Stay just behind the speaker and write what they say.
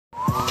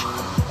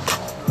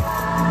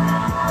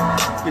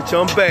Bitch,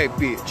 I'm back,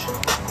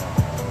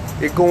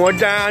 bitch. It going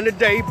down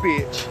today,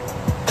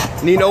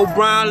 bitch. Nino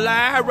Brown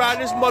live right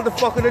this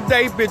motherfucker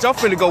today, bitch. I'm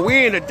finna go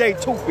in today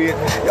too,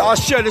 bitch. Y'all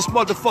share this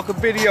motherfucker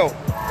video.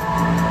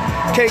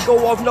 Can't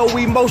go off no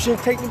emotion,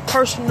 taking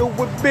personal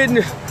with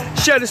business.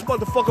 Share this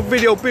motherfucker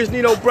video, bitch.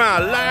 Nino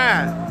Brown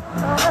live.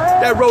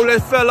 That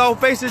Rolex fell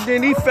off, faces,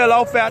 then he fell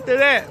off after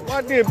that.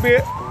 What then,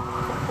 bitch?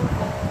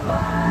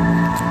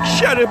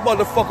 Share this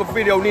motherfucker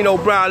video, Nino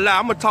Brown live.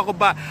 I'm gonna talk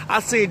about,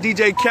 I seen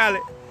DJ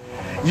Khaled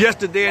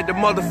yesterday at the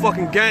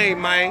motherfucking game,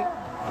 man.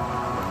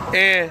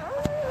 And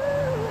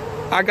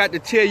I got to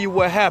tell you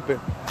what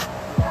happened.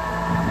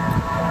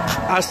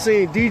 I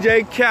seen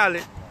DJ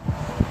Khaled.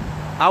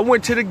 I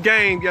went to the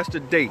game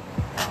yesterday.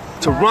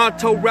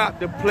 Toronto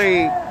Raptors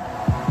played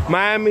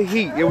Miami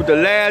Heat. It was the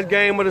last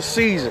game of the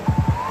season.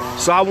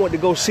 So I went to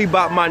go see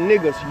about my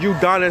niggas,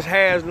 Udonis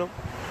Haslam,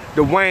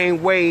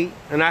 Dwayne Wade,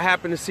 and I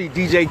happened to see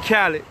DJ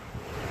Khaled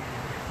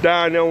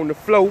down there on the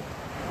floor.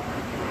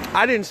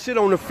 I didn't sit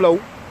on the floor.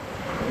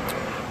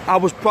 I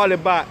was probably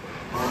about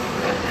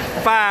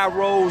 5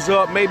 rows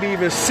up, maybe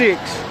even 6.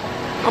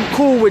 I'm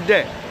cool with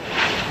that.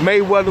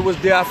 Mayweather was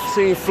there. I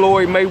seen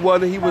Floyd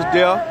Mayweather, he was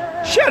there.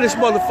 Share this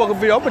motherfucker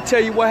video. I'm gonna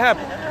tell you what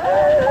happened.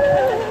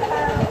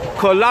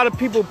 Cause a lot of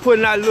people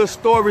putting out little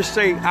stories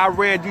say I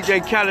ran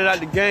DJ Khaled out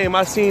the game.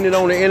 I seen it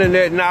on the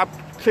internet and I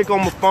click on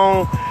my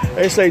phone.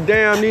 They say,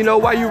 damn Nino,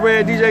 why you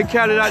ran DJ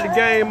Khaled out the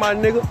game, my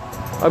nigga?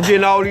 I'm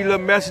getting all these little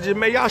messages.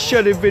 Man, y'all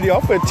share this video.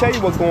 I'm finna tell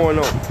you what's going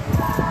on.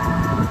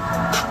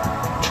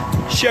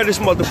 Share this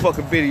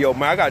motherfucking video,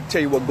 man. I gotta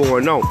tell you what's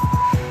going on.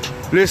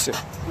 Listen,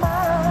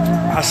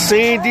 I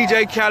seen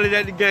DJ Khaled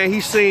at the game.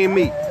 He seen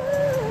me.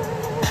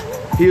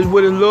 He was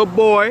with his little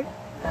boy.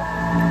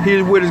 He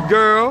was with his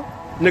girl,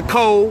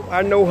 Nicole.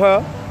 I know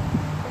her.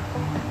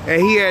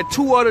 And he had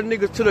 2 other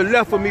niggas to the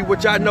left of me,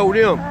 which I know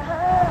them.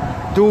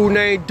 Dude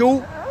named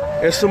Duke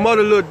and some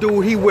other little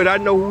dude he with. I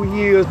know who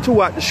he is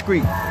too out the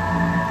street.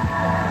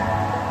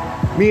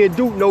 Me and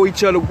Duke know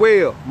each other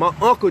well. My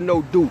uncle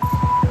know Duke.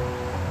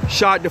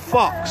 Shot the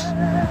Fox.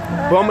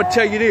 But I'm gonna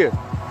tell you this.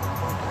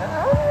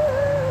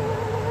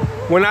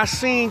 When I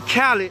seen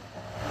Khaled,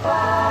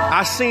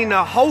 I seen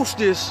the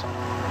hostess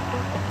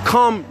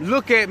come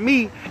look at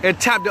me and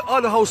tap the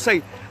other host,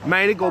 say,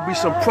 man, it gonna be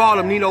some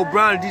problem. Nino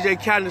Brown and DJ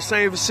Khaled in the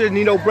same vicinity.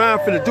 Nino Brown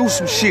finna do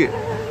some shit.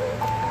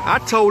 I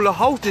told the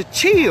hostess,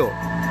 chill.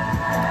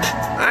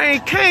 I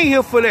ain't came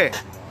here for that.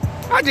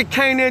 I just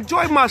came to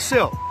enjoy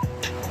myself.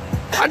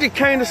 I just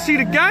came to see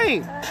the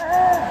game.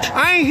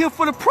 I ain't here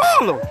for the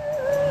problem.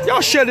 Y'all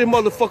share this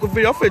motherfucker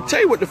video. I'm finna tell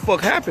you what the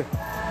fuck happened.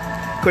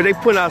 Cause they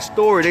put out a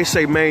story, they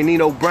say, man,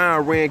 Nino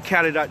Brown ran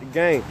Khaled out the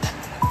game.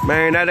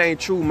 Man, that ain't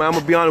true, man. I'm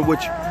gonna be honest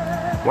with you.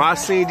 When I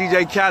seen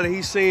DJ Khaled,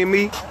 he seen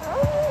me.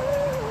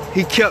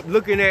 He kept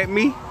looking at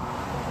me.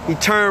 He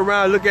turned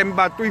around, looked at me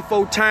about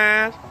 3-4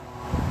 times.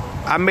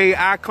 I made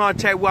eye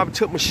contact with him, I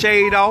took my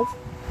shade off.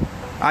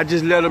 I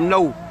just let him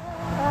know.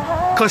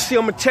 Cause see,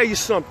 I'm gonna tell you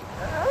something.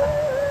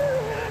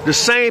 The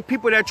same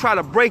people that try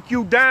to break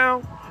you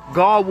down,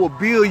 God will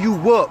build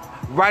you up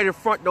right in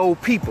front of those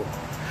people.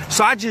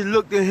 So I just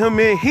looked at him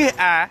in his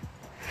eye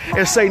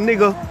and say,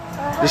 nigga,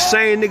 the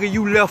same nigga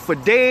you left for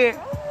dead,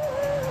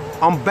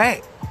 I'm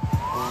back.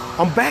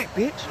 I'm back,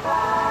 bitch.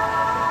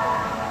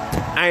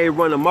 I ain't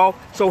run them off.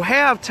 So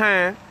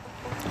halftime,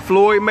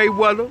 Floyd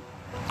Mayweather,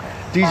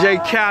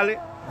 DJ Khaled,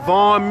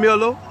 Von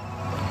Miller,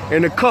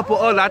 and a couple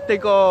other, I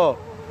think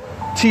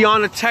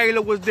Tiana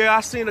Taylor was there.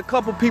 I seen a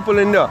couple people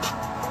in there.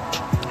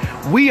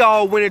 We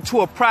all went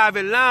into a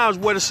private lounge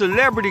where the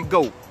celebrity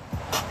go.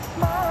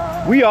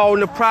 We all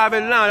in the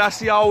private lounge. I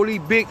see all these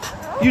big,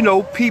 you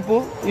know,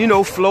 people, you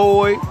know,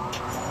 Floyd.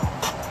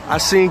 I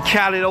seen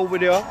Khaled over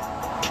there.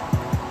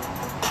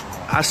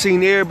 I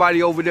seen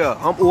everybody over there.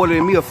 I'm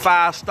ordering me a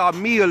 5-star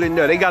meal in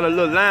there. They got a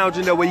little lounge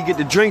in there where you get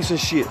the drinks and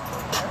shit.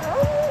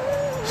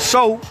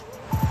 So,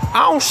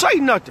 I don't say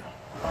nothing.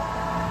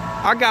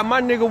 I got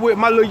my nigga with,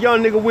 my little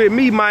young nigga with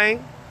me,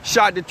 man.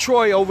 Shot to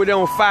Troy over there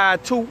on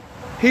 5-2.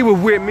 He was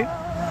with me.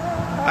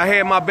 I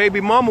had my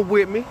baby mama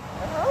with me.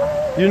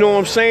 You know what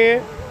I'm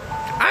saying?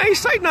 I ain't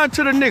say nothing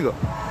to the nigga.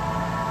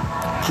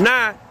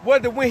 Now,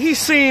 whether when he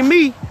seen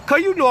me,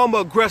 cause you know I'm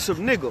an aggressive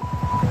nigga.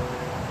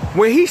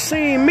 When he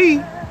seen me,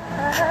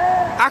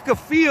 I could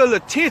feel the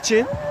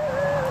tension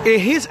in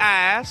his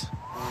eyes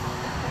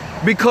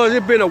because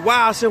it been a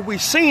while since we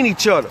seen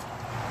each other.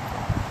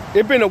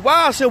 It been a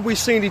while since we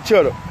seen each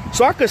other.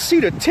 So I could see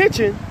the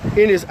tension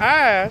in his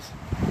eyes.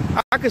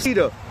 I could see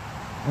the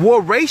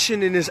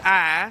warration in his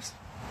eyes.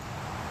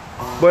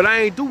 But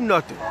I ain't do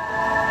nothing.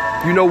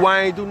 You know why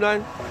I ain't do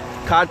nothing?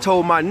 Cause I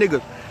told my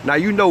niggas, now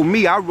you know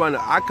me, I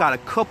got a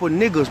couple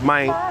niggas,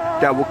 man,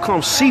 that will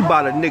come see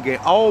about a nigga. And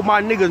all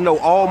my niggas know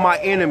all my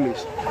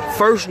enemies.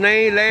 First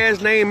name,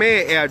 last name,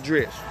 and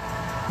address.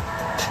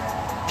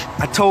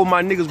 I told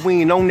my niggas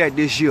we ain't on that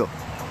this year.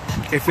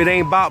 If it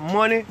ain't about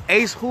money,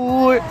 Ace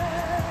Hood,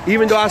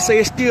 even though I say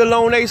it's still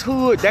on Ace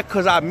Hood, that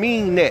cause I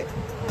mean that.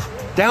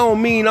 That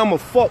don't mean I'ma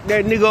fuck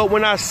that nigga up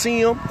when I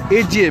see him.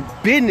 It's just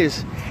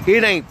business.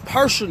 It ain't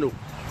personal.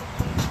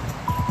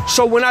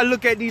 So when I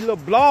look at these little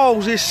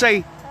blogs, it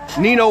say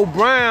Nino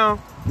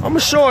Brown. I'ma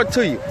show it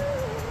to you.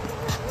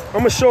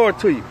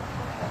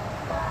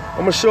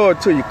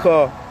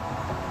 Cause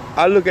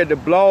I look at the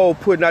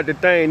blog putting out the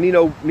thing.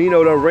 Nino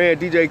done ran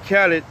DJ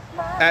Khaled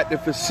at the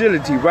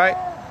facility, right?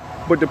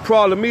 But the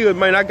problem is,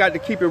 man, I got to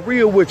keep it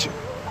real with you.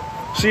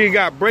 See, you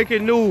got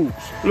breaking news.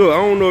 Look,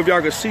 I don't know if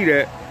y'all can see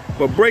that,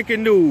 but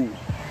breaking news.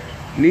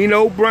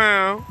 Nino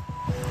Brown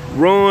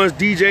runs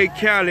DJ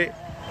Khaled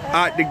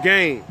out the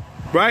game,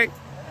 right?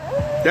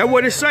 That's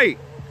what it say.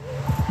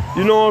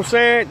 You know what I'm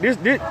saying?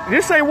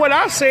 This ain't what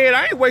I said.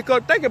 I ain't wake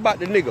up thinking about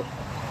the nigga.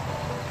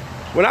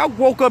 When I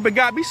woke up and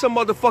got me some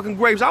motherfucking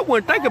grapes, I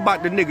wouldn't think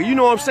about the nigga. You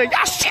know what I'm saying?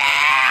 Y'all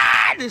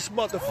share this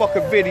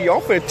motherfucking video.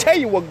 I'm finna tell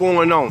you what's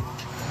going on.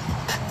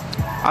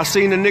 I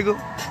seen the nigga.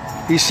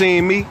 He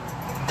seen me.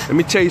 Let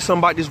me tell you something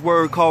about this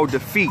word called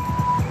defeat.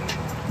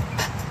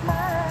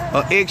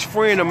 An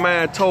ex-friend of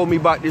mine told me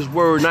about this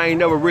word, and I ain't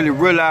never really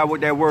realized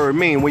what that word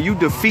mean. When you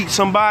defeat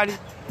somebody,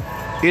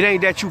 it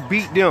ain't that you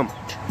beat them.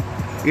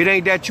 It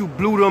ain't that you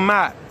blew them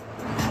out.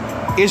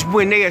 It's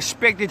when they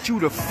expected you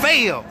to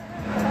fail.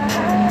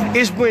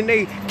 It's when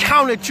they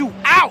counted you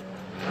out.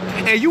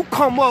 And you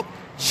come up,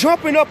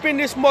 jumping up in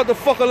this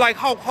motherfucker like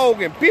Hulk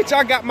Hogan. Bitch,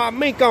 I got my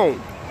mink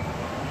on.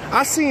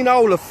 I seen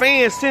all the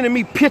fans sending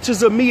me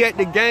pictures of me at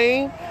the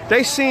game.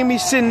 They seen me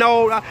sitting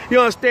all, you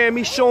understand,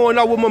 me showing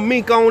up with my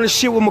mink on and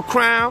shit with my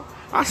crown.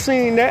 I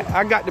seen that.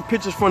 I got the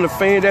pictures from the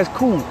fans. That's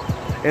cool.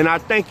 And I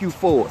thank you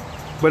for it.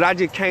 But I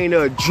just can't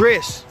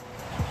address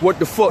what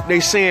the fuck they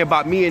saying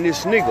about me and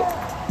this nigga.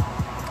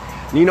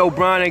 Nino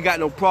Brown ain't got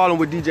no problem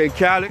with DJ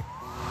Khaled.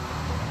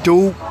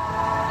 Dude.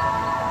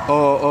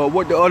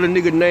 What the other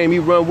nigga name he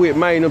run with,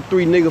 man, them 4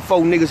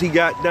 niggas he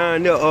got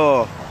down there,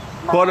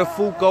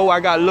 Butterfuco, I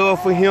got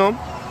love for him.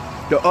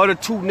 The other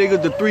 2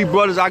 niggas, the 3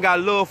 brothers, I got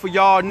love for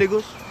y'all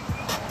niggas.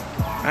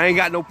 I ain't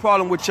got no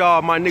problem with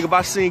y'all, my nigga. If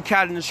I seen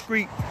Cat in the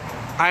street,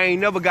 I ain't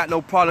never got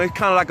no problem. It's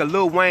kind of like a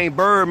Lil Wayne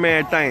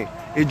Birdman thing.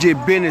 It's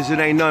just business, it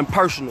ain't nothing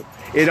personal.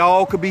 It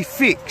all could be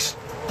fixed.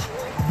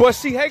 But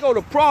see, here go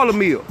the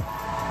problem is,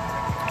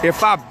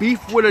 if I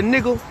beef with a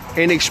nigga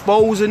and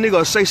expose a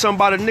nigga or say something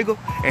about a nigga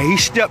and he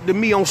stepped to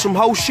me on some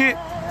whole shit,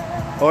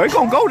 oh, it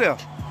gonna go there.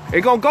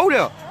 It gonna go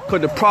there.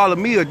 Cause the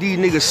problem is these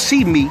niggas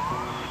see me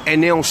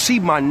and they don't see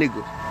my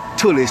nigga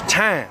till it's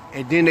time.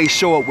 And then they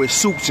show up with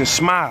suits and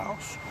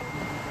smiles.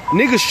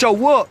 Niggas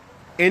show up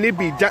and it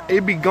be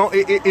gone,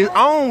 it's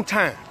on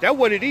time. That's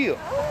what it is.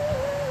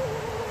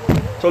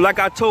 So like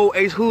I told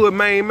Ace Hood,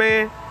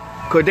 man,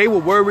 cause they were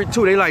worried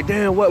too. They like,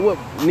 damn, what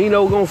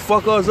Nino gonna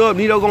fuck us up?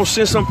 Nino gonna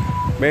send some.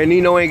 Man,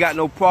 Nino ain't got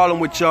no problem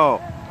with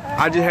y'all.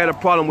 I just had a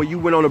problem when you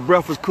went on the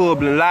Breakfast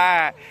Club and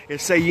lied and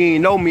say you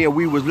ain't know me and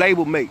we was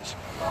label mates.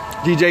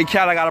 DJ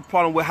Khaled got a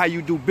problem with how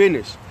you do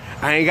business.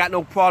 I ain't got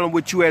no problem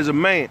with you as a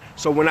man.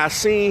 So when I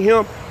seen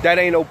him, that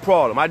ain't no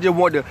problem. I just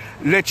want to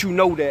let you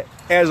know that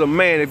as a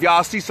man. If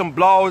y'all see some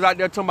blogs out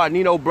there talking about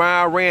Nino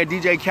Brown ran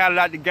DJ Khaled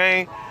out the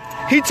game,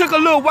 he took a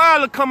little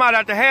while to come out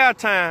after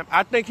halftime.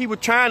 I think he was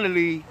trying to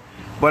leave,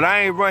 but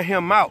I ain't run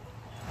him out.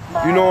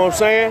 You know what I'm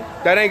saying?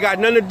 That ain't got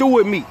nothing to do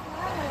with me.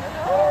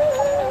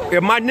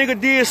 If my nigga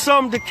did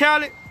something to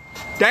Khaled,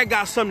 that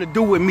got something to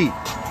do with me.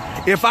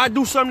 If I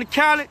do something to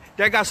Khaled,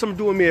 that got something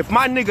to do with me. If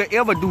my nigga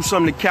ever do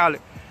something to Khaled,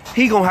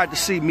 he gonna have to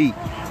see me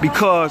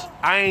because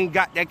I ain't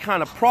got that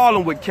kind of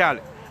problem with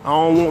Khaled. I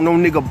don't want no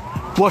nigga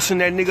busting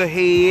that nigga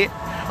head.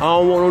 I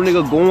don't want no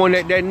nigga going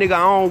at that nigga. I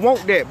don't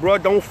want that, bro.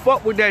 Don't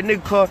fuck with that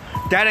nigga cause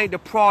that ain't the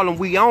problem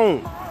we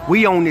own.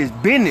 We own this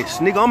business.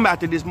 Nigga, I'm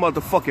after this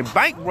motherfucking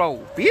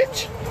bankroll,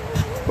 bitch.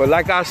 But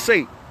like I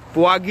say,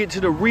 before I get to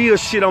the real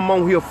shit I'm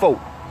on here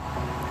for,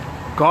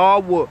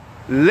 God will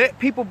let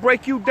people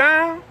break you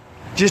down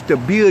just to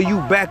build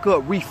you back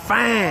up,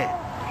 refined,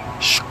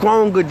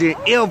 stronger than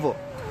ever,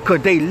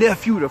 cause they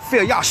left you to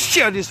fail. Y'all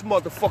share this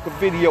motherfucking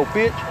video,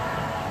 bitch.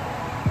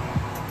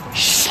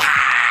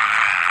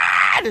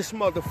 Share this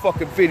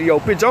motherfucking video,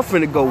 bitch. I'm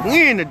finna go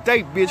in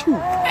today, bitch. Who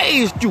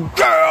raised you,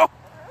 girl?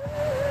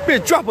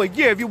 Bitch, drop a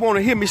yeah if you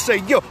wanna hear me say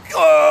yo.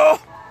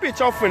 Bitch,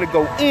 I'm finna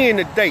go in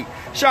today.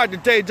 Shout out to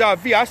Deja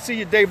V. I see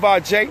you, Deja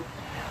J.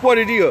 What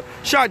it is?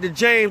 Shout out to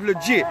James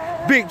Legit.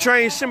 Big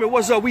Train Simmons,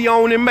 what's up? We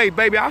on in May,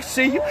 baby. I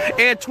see you.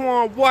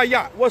 Antoine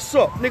Wyatt, what's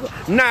up,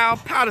 nigga? Niall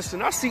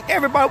Patterson, I see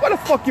everybody. Where the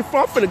fuck you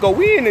from? I'm finna go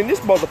in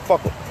this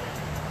motherfucker.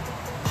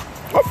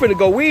 I'm finna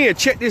go in.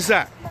 Check this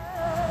out.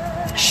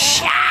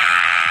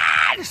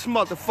 Shah, this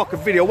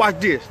motherfucking video. Watch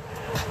this.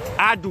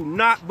 I do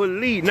not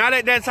believe. Now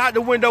that that's out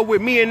the window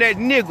with me and that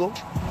nigga,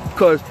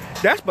 cause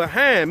that's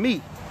behind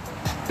me.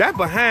 That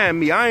behind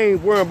me. I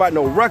ain't worrying about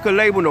no record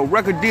label, no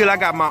record deal. I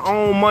got my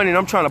own money and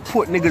I'm trying to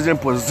put niggas in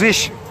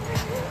position.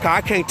 Cause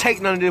I can't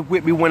take none of this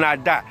with me when I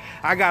die.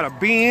 I got a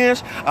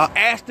Benz, a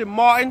Aston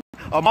Martin,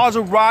 a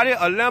Maserati,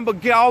 a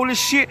Lamborghini, all this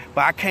shit,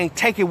 but I can't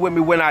take it with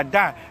me when I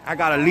die. I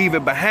gotta leave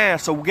it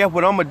behind. So guess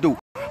what I'm gonna do?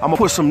 I'm gonna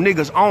put some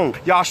niggas on.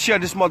 Y'all share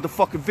this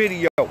motherfucking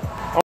video.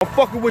 I'm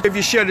fucking with you if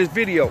you share this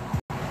video.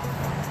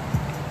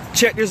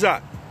 Check this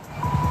out.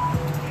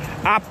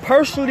 I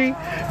personally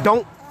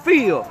don't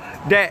feel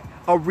that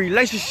a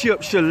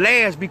relationship should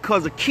last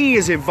because of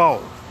kids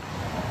involved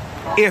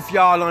if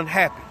y'all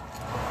unhappy.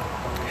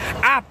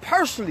 I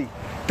personally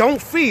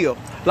don't feel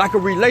like a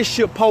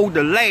relationship supposed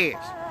to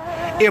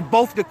last if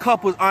both the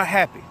couples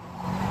unhappy.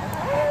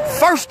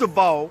 First of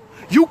all,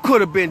 you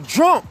could have been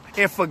drunk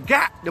and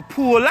forgot to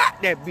pull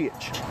out that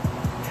bitch.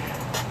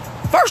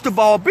 First of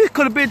all, bitch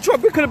could have been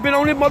drunk. Bitch could have been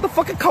on that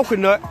motherfucking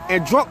coconut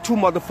and drunk too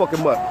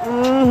motherfucking much.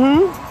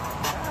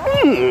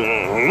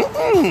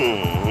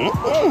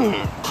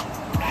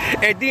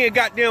 And then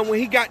goddamn, when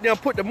he goddamn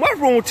put the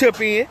mushroom tip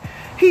in,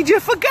 he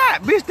just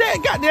forgot, bitch.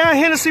 That goddamn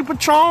Hennessy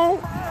Patron,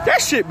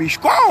 that shit be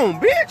strong,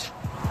 bitch.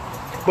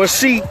 But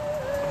see,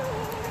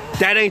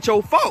 that ain't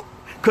your fault.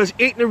 Cause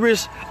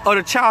ignorance of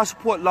the child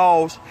support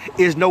laws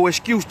is no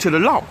excuse to the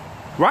law,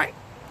 right?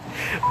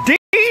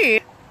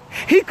 Then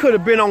he could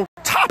have been on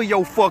top of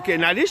your fucking,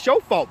 now this your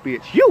fault,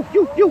 bitch. You,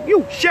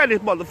 shut this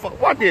motherfucker.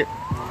 What this?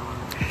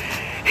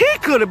 He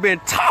could have been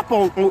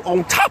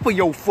on top of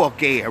your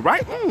fuck ass,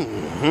 right?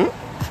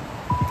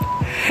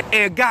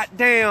 And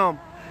goddamn,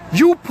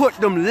 you put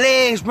them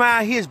legs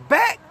around his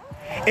back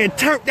and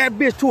turned that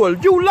bitch to a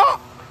U-lock.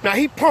 Now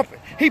he pumping.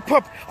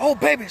 Oh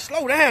baby,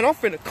 slow down, I'm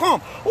finna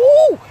come.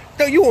 Ooh,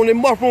 you on that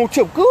mushroom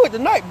tip good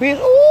tonight, bitch.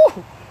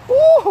 Ooh,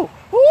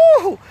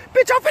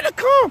 bitch, I'm finna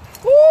come.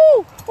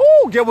 Ooh.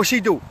 Get what she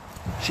do?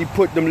 She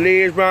put them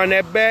legs around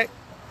that back.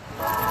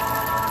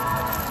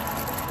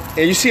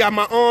 And you see how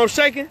my arm's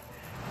shaking?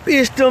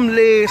 Bitch, them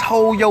legs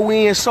hold your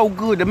end so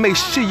good to make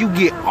sure you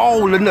get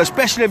all the nuts,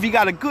 especially if you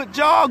got a good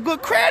job,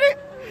 good credit,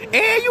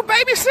 and you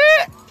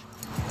babysit.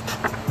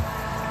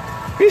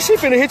 Bitch, she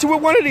finna hit you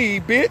with one of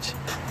these, bitch.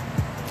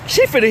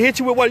 She finna hit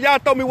you with one. Y'all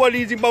throw me one of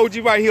these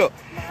emojis right here.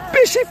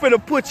 Bitch, she finna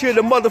put you in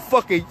the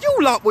motherfucking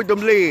U-lock with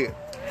them legs.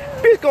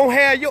 Bitch gonna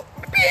have your...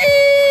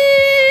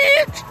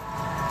 Bitch!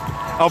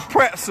 A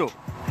pretzel.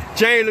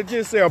 Jayla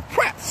just said a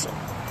pretzel.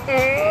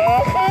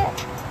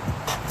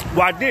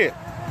 Why did?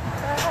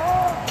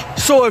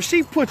 So if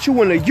she put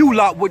you in a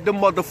U-lock with the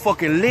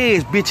motherfucking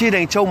legs, bitch, it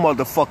ain't your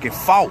motherfucking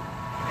fault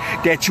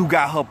that you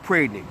got her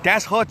pregnant.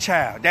 That's her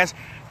child. That's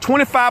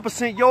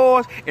 25%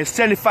 yours and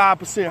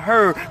 75%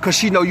 her, cause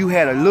she know you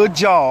had a little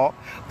job,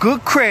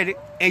 good credit,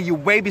 and you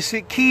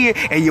babysit kid,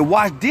 and you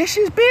wash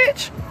dishes,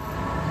 bitch.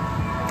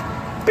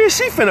 Bitch,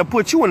 she finna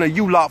put you in a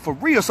U-lock for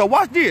real, so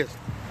watch this.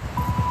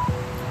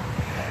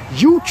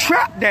 You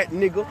trapped that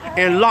nigga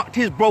and locked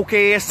his broke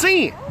ass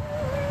in.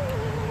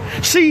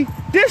 See,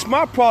 this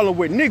my problem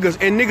with niggas,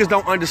 and niggas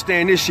don't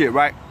understand this shit,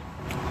 right?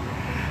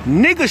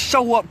 Niggas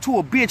show up to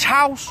a bitch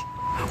house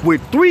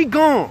with 3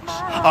 guns,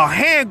 a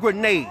hand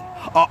grenade,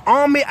 a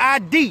army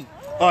ID,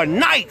 a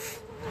knife,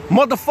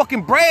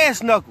 motherfucking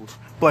brass knuckles,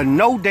 but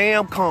no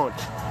damn condom.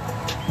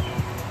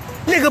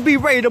 Nigga be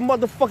ready to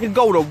motherfucking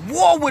go to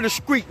war with a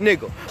street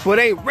nigga, but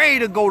ain't ready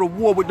to go to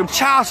war with them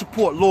child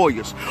support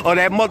lawyers or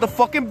that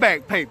motherfucking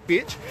back pay,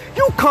 bitch.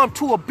 You come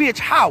to a bitch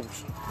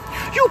house,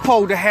 you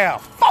supposed to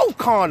have 4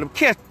 condoms,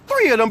 catch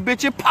 3 of them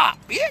bitches pop,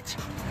 bitch.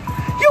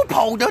 You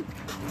supposed to...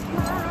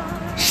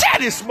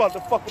 Shut this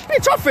motherfucker,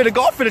 bitch. I'm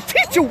finna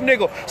teach you,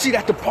 nigga. See,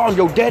 that's the problem,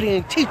 your daddy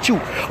ain't teach you.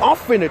 I'm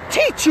finna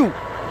teach you.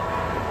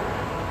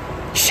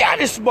 Shut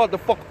this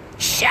motherfucker.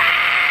 Shut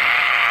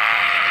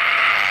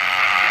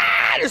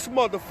this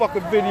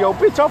motherfucking video,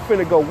 bitch. I'm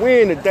finna go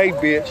win today,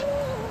 bitch.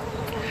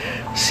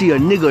 See a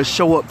nigga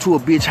show up to a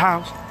bitch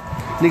house.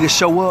 Nigga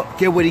show up,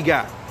 get what he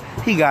got?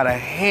 He got a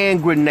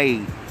hand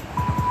grenade.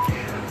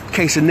 In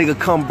case a nigga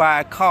come by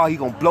a car, he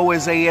gonna blow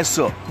his ass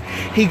up.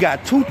 He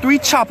got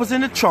 2-3 choppers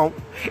in the trunk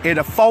and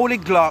a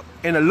folded Glock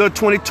and a little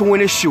 22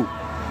 in his shoe.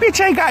 Bitch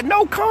ain't got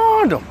no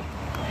condom.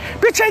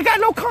 Bitch ain't got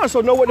no condom.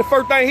 So know what the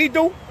first thing he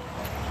do?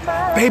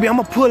 Baby,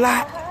 I'ma pull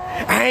out.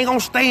 I ain't gonna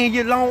stay in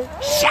you long.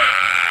 Shut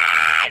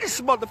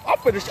this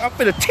motherfucker. I'm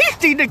finna teach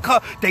these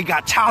niggas. They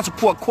got child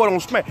support court on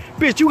smack.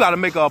 Bitch, you gotta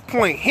make a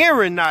point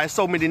hearing now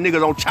so many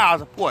niggas on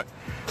child support.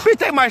 Bitch,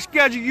 they might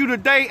schedule you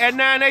today at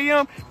 9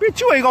 a.m. Bitch,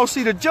 you ain't gonna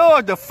see the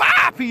judge till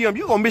 5 p.m.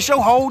 You gonna miss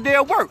your whole day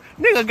of work.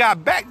 Nigga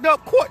got backed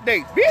up court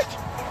dates,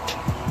 bitch.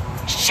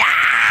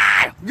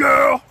 Shut,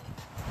 girl.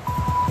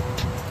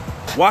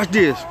 Watch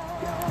this.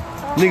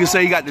 Nigga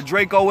say he got the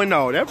Draco and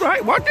all. That's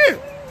right. Watch this.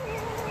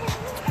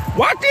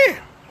 Watch this.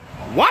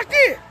 Watch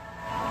this.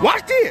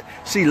 Watch this.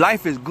 See,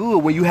 life is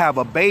good when you have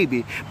a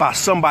baby by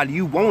somebody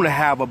you want to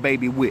have a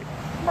baby with.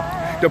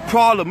 The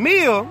problem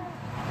is,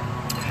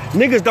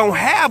 niggas don't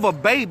have a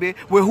baby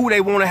with who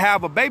they want to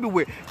have a baby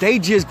with. They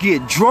just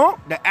get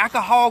drunk, the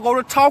alcohol go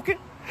to talking.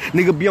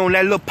 Nigga be on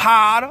that little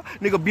powder.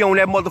 Nigga be on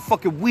that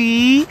motherfucking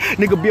weed.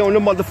 Nigga be on the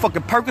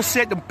motherfucking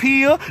Percocet, the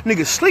pill.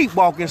 Nigga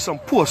sleepwalking some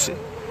pussy.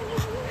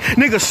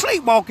 Nigga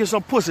sleepwalking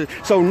some pussy.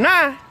 So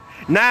now,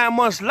 9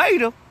 months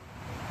later,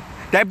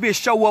 that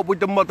bitch show up with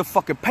the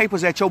motherfucking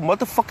papers at your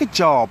motherfucking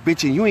job,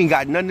 bitch, and you ain't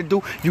got nothing to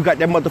do. You got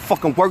that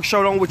motherfucking work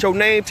shirt on with your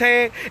name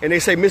tag, and they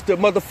say Mr.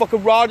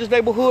 motherfucking Rogers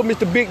neighborhood,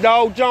 Mr. Big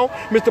Dog Jones,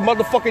 Mr.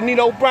 motherfucking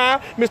Nino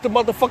Brown, Mr.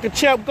 motherfucking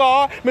Champ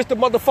Guard, Mr.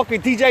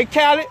 motherfucking DJ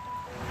Khaled.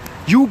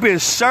 You been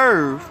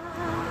served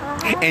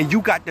And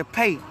you got to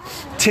pay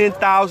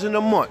 $10,000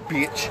 a month,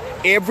 bitch.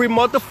 Every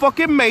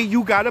motherfucking May,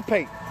 you gotta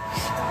pay.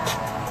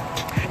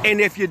 And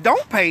if you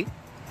don't pay,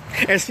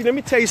 and see, let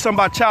me tell you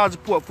something about child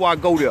support before I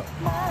go there.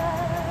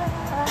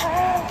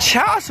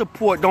 Child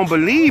support don't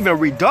believe in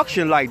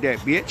reduction like that,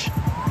 bitch.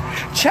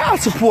 Child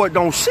support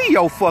don't see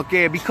your fuck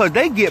ass because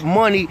they get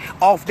money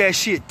off that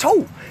shit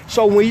too.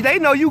 So when they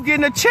know you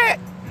getting a check,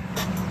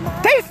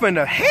 they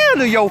finna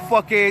handle your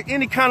fuck ass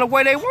any kind of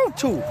way they want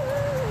to.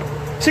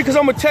 See, cause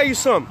I'm gonna tell you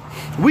something.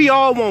 We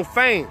all want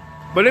fame,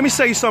 but let me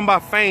tell you something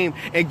about fame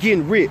and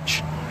getting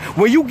rich.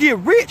 When you get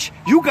rich,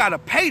 you gotta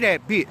pay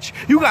that bitch.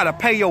 You gotta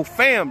pay your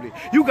family.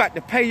 You got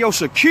to pay your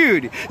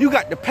security. You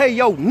got to pay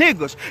your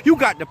niggas. You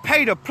got to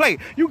pay the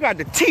plate. You got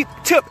to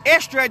tip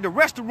extra at the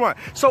restaurant.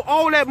 So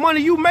all that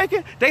money you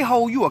making, they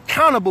hold you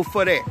accountable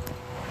for that.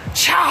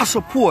 Child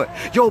support,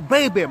 your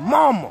baby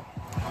mama.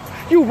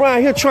 You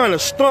around here trying to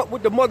stunt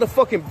with the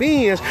motherfucking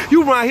beans.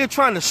 You around here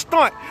trying to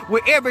stunt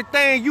with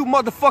everything you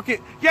motherfucking,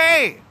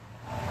 yeah.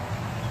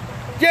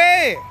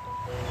 Yeah.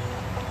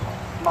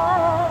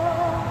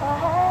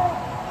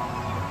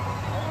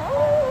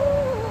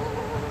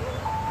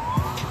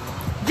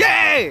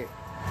 Yeah!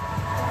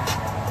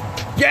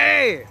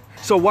 Yeah!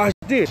 So watch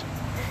this.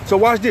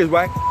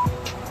 Right?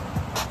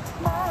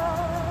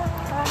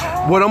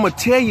 What I'm gonna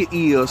tell you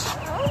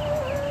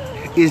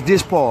is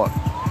this part.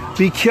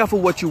 Be careful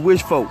what you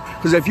wish for.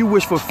 Because if you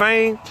wish for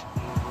fame,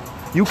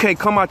 you can't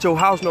come out your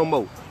house no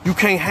more. You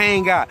can't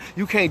hang out.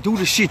 You can't do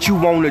the shit you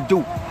want to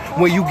do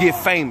when you get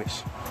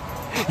famous.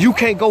 You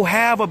can't go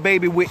have a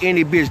baby with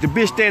any bitch. The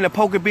bitch stay in the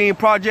Poker Bean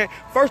Project.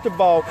 First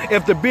of all,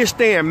 if the bitch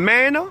stay in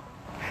Manor,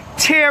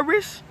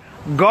 Terrace,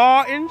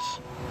 Gardens,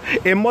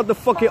 and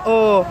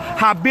motherfucking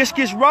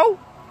Hibiscus Row,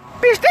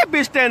 bitch, that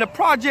bitch stay in the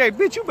project.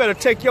 Bitch, you better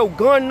take your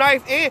gun,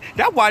 knife, and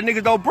that's why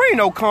niggas don't bring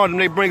no condom.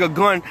 They bring a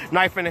gun,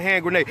 knife, and a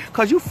hand grenade.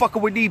 Cause you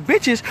fucking with these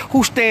bitches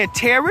who stay in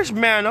Terrace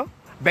Manor,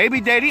 Baby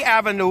Daddy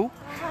Avenue,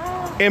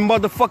 and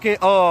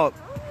motherfucking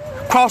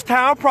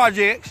Crosstown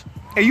Projects.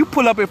 And you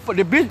pull up and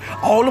the bitch,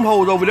 all them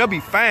hoes over there be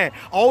fine.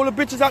 All the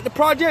bitches out the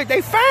project,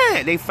 they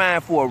fine. They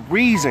fine for a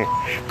reason.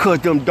 Cause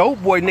them dope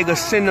boy niggas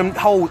send them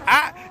hoes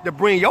out to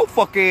bring your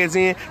fuck ass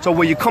in. So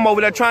when you come over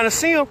there trying to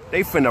see them,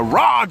 they finna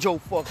rob your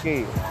fuck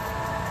ass.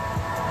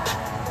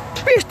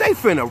 Bitch, they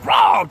finna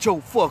rob your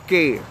fuck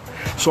ass.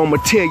 So I'ma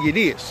tell you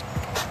this.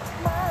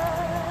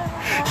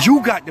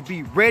 You got to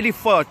be ready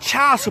for a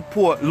child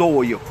support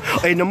lawyer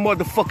and the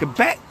motherfucking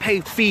back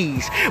pay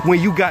fees when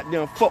you got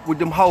them fuck with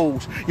them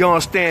hoes. You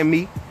understand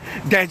me?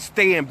 That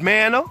stay in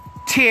Manor,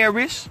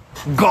 Terrace,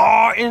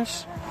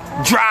 Gardens,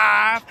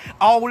 Drive,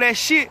 all that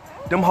shit.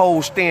 Them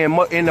hoes stay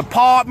in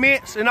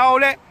apartments and all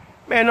that.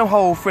 Man, them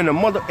hoes finna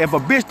mother. If a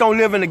bitch don't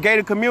live in the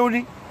gated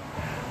community,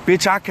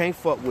 bitch, I can't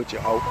fuck with you,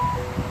 hoe.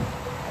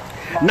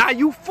 Now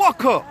you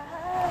fuck her.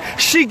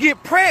 She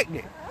get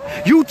pregnant.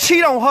 You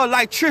cheat on her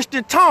like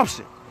Tristan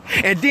Thompson.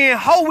 And then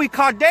Khloe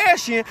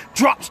Kardashian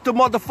drops the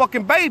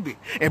motherfucking baby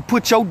and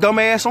put your dumb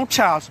ass on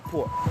child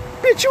support.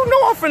 Bitch, you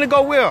know I'm finna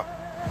go where?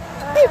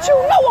 Bitch, you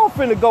know I'm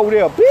finna go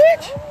there,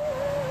 bitch.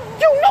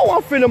 You know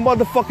I'm finna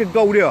motherfucking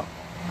go there.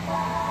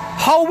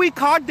 Khloe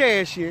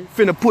Kardashian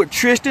finna put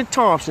Tristan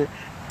Thompson,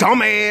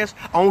 dumb ass,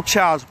 on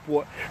child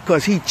support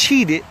because he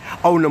cheated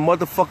on the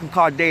motherfucking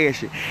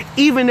Kardashian.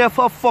 Even if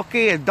her fuck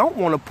ass don't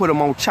want to put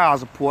him on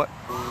child support,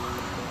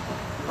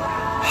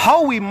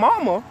 Khloe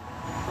mama,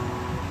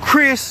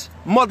 Chris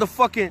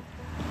motherfucking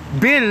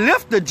Ben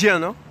Lifter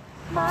Jenner,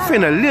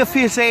 finna lift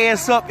his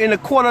ass up in the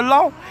court of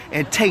law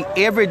and take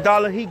every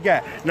dollar he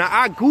got. Now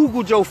I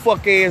googled your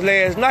fuck ass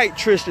last night,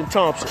 Tristan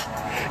Thompson.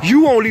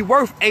 You only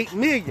worth $8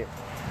 million.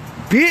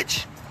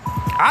 Bitch,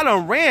 I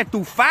done ran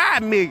through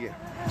 $5 million.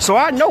 So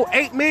I know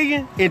 $8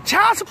 million in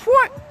child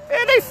support,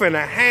 and they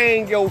finna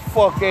hang your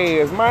fuck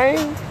ass,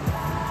 man.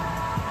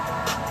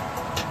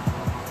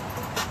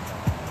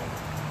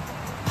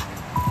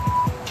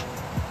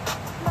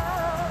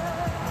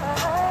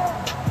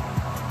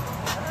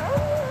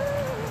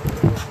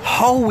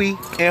 Khloe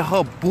and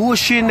her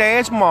bullshitting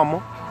ass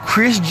mama,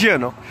 Kris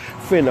Jenner,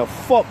 finna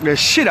fuck the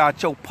shit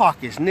out your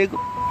pockets, nigga.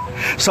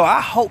 So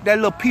I hope that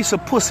little piece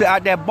of pussy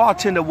out that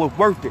bartender was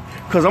worth it.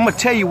 Cause I'm gonna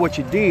tell you what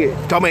you did,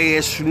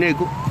 dumbass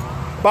nigga.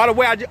 By the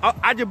way,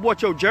 I just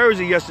bought your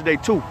jersey yesterday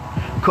too.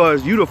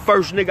 Cause you the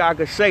first nigga I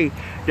could say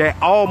that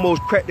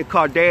almost cracked the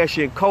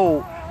Kardashian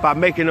code by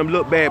making them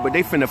look bad. But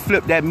they finna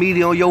flip that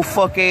media on your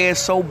fuck ass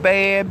so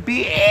bad,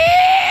 bitch.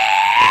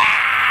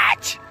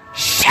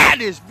 Share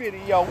this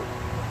video.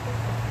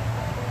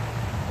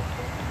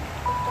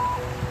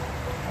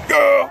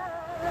 Girl.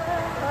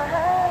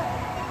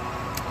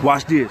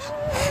 Watch this.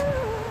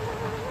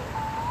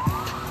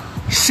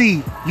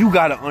 See, you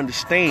gotta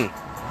understand.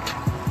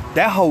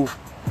 That hoe,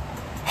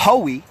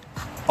 Hoey,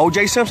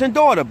 O.J. Simpson's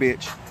daughter,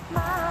 bitch.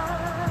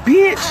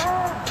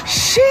 Bitch,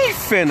 she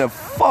finna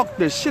fuck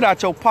the shit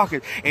out your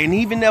pocket. And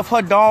even if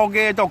her dog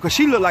ass though, cause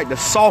she look like the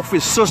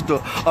softest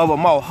sister of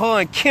them all. Her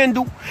and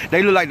Kendall,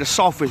 they look like the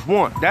softest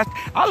one.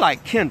 I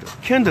like Kendall.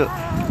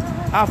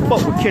 I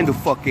fuck with Kendall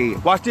fuck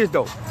ass. Watch this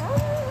though.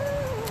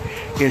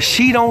 If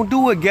she don't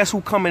do it, guess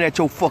who coming at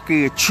your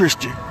fucking ass,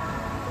 Tristan?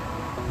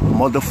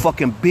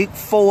 Motherfucking big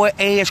forward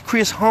ass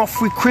Chris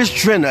Humphrey, Chris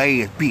Jenner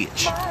ass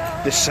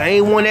bitch. The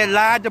same one that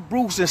lied to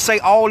Bruce and say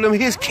all them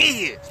his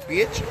kids,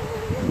 bitch.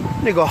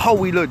 Nigga,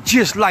 Hoey look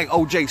just like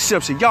O.J.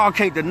 Simpson. Y'all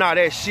can't deny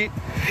that shit.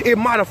 It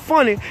mighta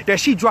funny that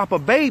she drop a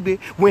baby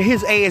when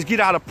his ass get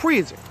out of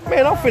prison.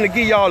 Man, I'm finna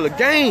give y'all a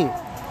game.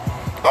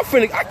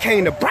 I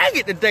came to brag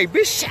it today,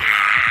 bitch.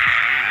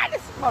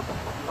 This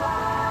motherfucker.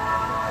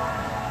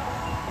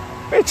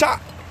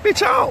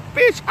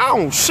 Bitch, I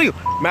don't see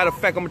her. Matter of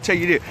fact, I'm gonna tell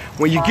you this.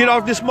 When you get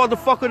off this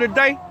motherfucker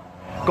today,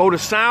 go to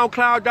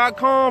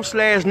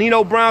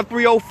soundcloud.com/Nino Brown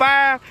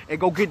 305 and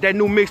go get that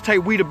new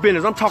mixtape, We the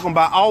Business. I'm talking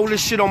about all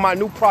this shit on my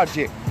new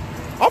project.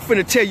 I'm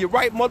finna tell you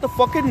right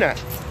motherfucking now.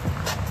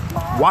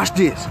 Watch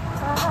this.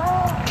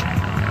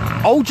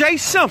 O.J.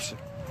 Simpson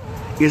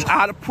is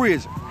out of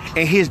prison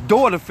and his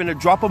daughter finna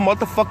drop a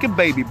motherfucking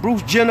baby.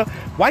 Bruce Jenner,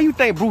 why you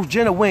think Bruce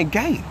Jenner went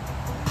gay?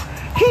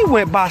 He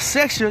went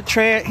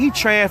bisexual, he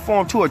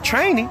transformed to a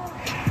tranny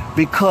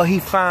because he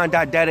found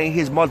out that ain't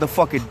his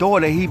motherfucking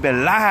daughter he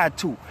been lied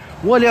to.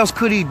 What else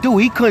could he do?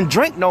 He couldn't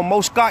drink no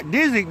more. Scott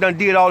Disick done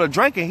did all the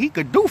drinking he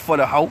could do for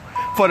the hoe,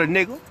 for the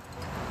nigga.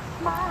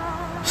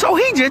 So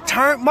he just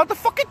turned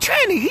motherfucking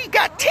tranny. He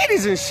got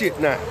titties and shit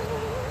now.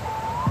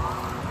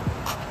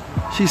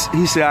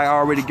 He said, I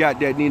already got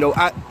that, Nino.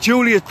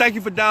 Julius, thank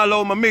you for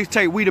downloading my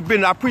mixtape, We the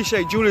Business. I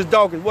appreciate Julius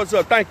Dawkins. What's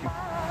up? Thank you.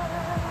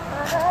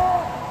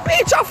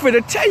 Bitch, I'm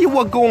finna tell you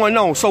what's going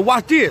on. So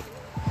watch this.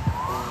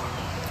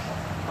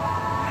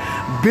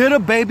 Bitter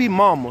baby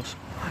mamas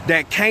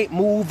that can't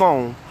move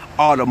on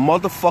are the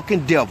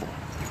motherfucking devil.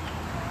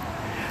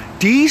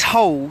 These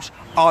hoes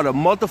are the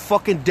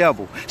motherfucking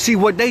devil. See,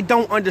 what they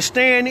don't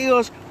understand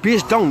is,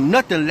 bitch, don't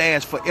nothing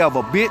last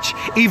forever, bitch.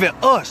 Even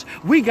us,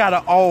 we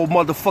gotta all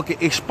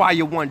motherfucking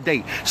expire one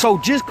day. So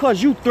just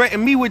cause you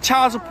threaten me with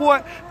child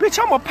support, bitch,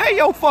 I'ma pay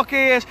your fuck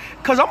ass,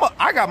 cause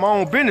I got my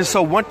own business.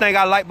 So one thing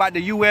I like about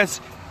the U.S.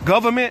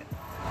 government,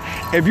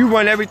 if you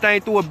run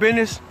everything through a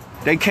business,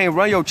 they can't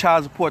run your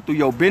child support through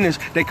your business.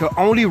 They can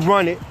only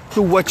run it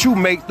through what you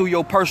make through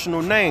your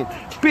personal name.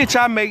 Bitch,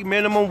 I make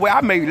minimum,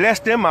 I make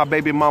less than my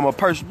baby mama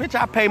person. Bitch,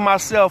 I pay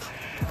myself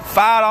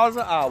 $5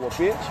 an hour,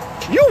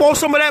 bitch. You want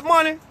some of that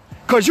money?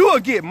 Cause you will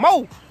get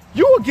more.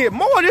 You will get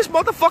more of this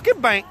motherfucking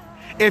bank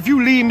if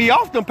you leave me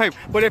off them papers.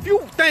 But if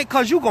you think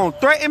cause you gonna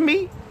threaten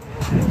me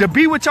to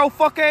be with your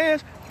fuck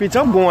ass, bitch,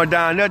 I'm going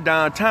down there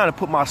downtown to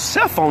put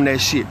myself on that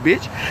shit,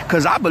 bitch.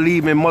 Cause I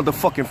believe in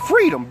motherfucking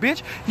freedom,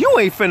 bitch. You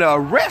ain't finna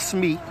arrest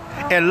me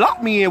and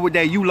lock me in with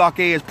that you-lock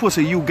ass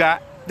pussy you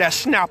got, that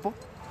snapper.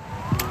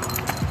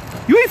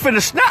 You ain't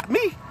finna snap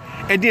me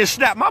and then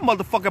snap my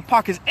motherfucking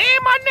pockets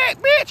and my neck,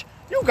 bitch.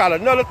 You got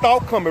another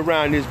thought coming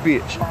around this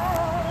bitch.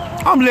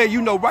 I'm letting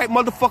you know right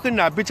motherfucking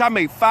now, bitch, I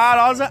make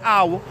 $5 an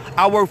hour.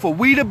 I work for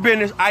We the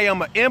Business. I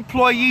am an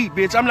employee,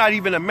 bitch. I'm not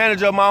even a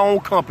manager of my own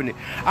company.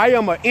 I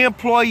am an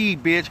employee,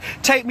 bitch.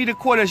 Take me to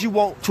court as you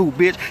want to,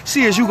 bitch.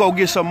 See as you go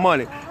get some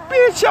money.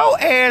 Bitch, your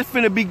ass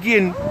finna be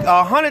getting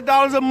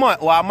 $100 a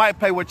month, or I might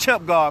pay what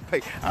Chump God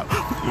pay.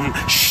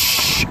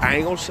 Shh, I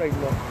ain't gonna say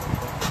nothing.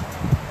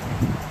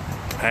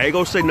 I ain't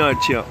gonna say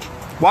nothing, Chump.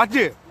 Watch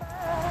this.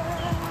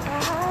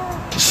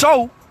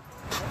 So,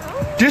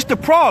 this the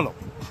problem.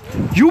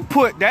 You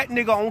put that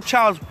nigga on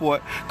child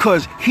support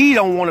cause he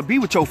don't want to be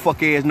with your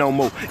fuck ass no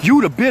more.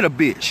 You the bitter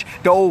bitch,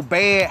 the old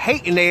bad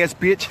hating ass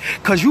bitch,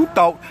 cause you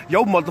thought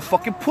your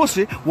motherfucking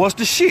pussy was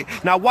the shit.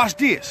 Now watch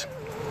this.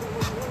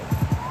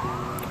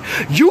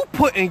 You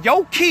putting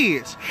your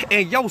kids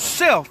and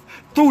yourself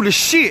through the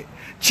shit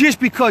just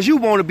because you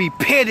want to be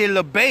petty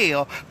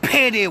LaBelle,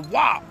 petty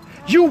wop.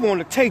 You want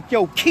to take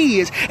your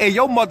kids and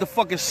your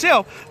motherfucking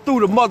self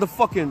through the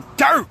motherfucking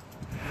dirt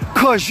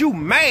cause you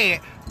mad,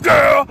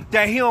 girl,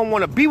 that he don't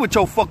want to be with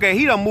your fuck ass.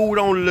 He done moved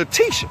on to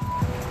Letitia.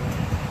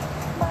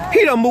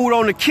 He done moved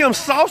on to Kim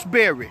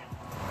Salisbury.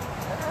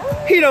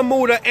 He done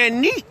moved to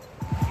Anique.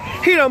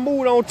 He done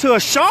moved on to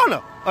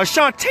Ashana,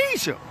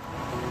 Ashantisha.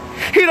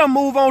 He done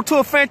moved on to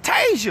a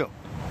Fantasia.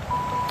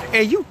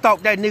 And you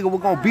thought that nigga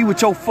was gonna be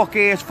with your fuck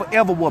ass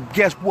forever. Well,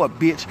 guess what,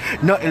 bitch?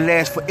 Nothing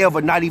lasts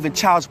forever, not even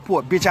child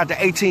support. Bitch, after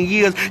 18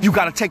 years, you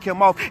gotta take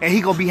him off and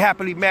he gonna be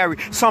happily married.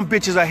 Some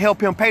bitches will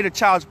help him pay the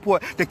child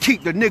support to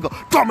keep the nigga.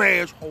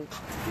 Dumbass hoe.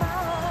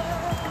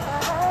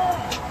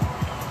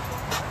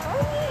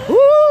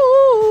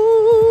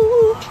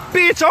 Ooh,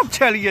 bitch, I'm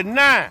telling you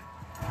now.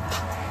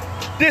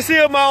 This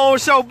here my own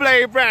show,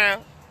 Blade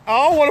Brown.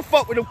 I don't wanna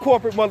fuck with them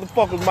corporate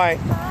motherfuckers, man.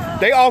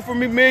 They offer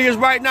me millions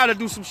right now to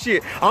do some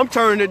shit. I'm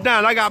turning it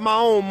down. I got my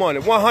own money,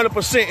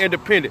 100%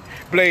 independent,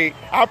 Blade.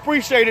 I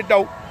appreciate it,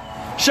 though.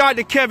 Shout out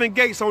to Kevin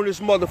Gates on this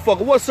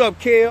motherfucker. What's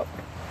up, Kev?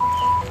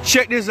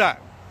 Check this out.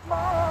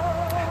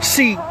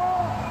 See,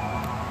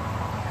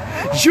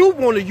 you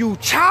want to use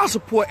child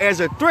support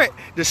as a threat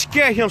to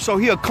scare him so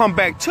he'll come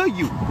back to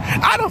you.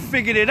 I done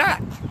figured it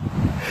out.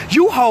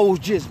 You hoes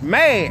just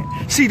mad.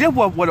 See, that's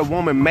what a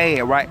woman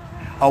mad, right?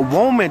 A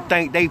woman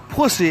think they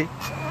pussy.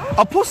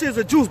 A pussy is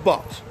a juice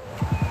box.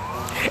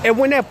 And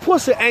when that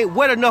pussy ain't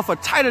wet enough or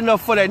tight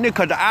enough for that nigga,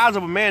 cause the eyes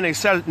of a man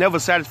ain't never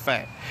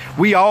satisfied.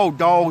 We all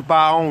dogs by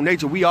our own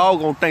nature. We all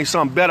gonna think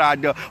something better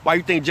out there. Why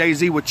you think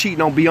Jay-Z was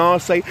cheating on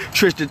Beyonce?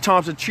 Tristan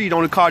Thompson cheated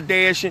on the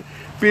Kardashian?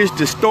 Bitch,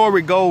 the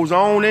story goes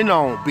on and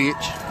on,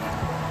 bitch.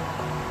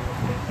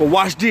 But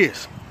watch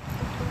this.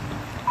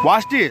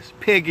 Watch this,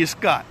 Peggy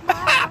Scott.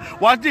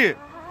 Watch this.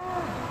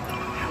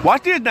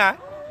 Watch this now.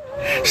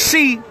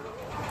 See,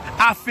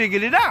 I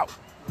figured it out.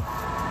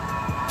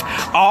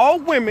 All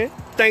women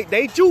think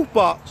they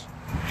jukebox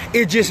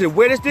is just as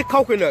wet as the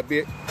coconut,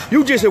 bitch.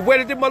 You just as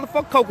wet as the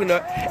motherfucking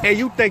coconut, and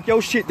you think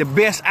your shit the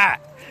best out.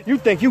 You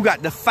think you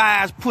got the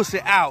fires pussy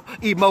out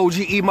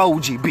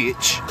emoji,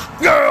 bitch.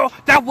 Girl,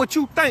 that's what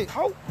you think,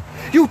 ho.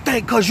 You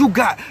think cause you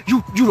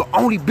the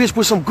only bitch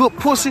with some good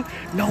pussy?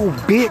 No,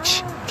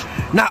 bitch.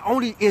 Not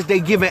only is they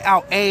giving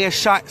out ass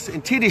shots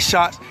and titty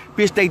shots,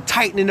 bitch, they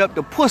tightening up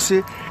the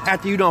pussy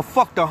after you done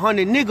fucked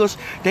 100 niggas.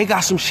 They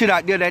got some shit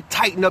out there that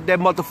tighten up that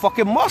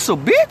motherfucking muscle,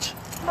 bitch.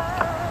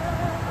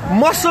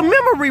 Muscle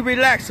memory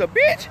relaxer,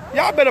 bitch.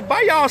 Y'all better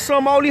buy y'all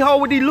some all these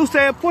hoes with these loose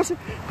ass pussy.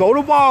 Go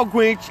to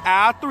Walgreens,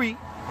 aisle 3,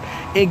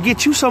 and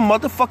get you some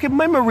motherfucking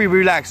memory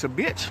relaxer,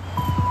 bitch.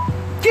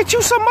 Get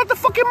you some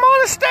motherfucking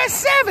Motivational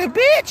 7,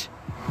 bitch.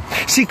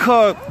 See,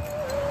 cause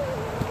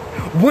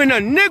when a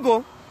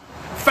nigga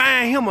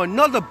find him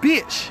another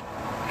bitch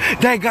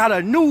that got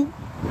a new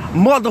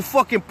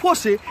motherfucking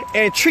pussy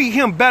and treat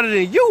him better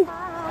than you,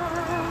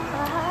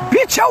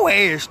 bitch, your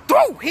ass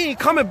through. He ain't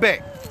coming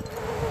back.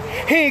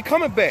 He ain't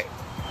coming back.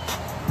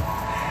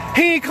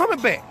 He ain't coming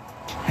back.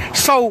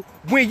 So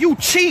when you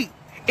cheat,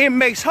 it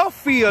makes her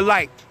feel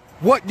like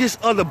what this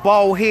other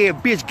bald head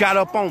bitch got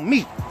up on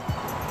me.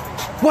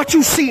 What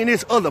you see in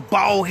this other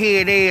bald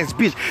head ass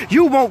bitch?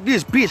 You want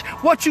this bitch?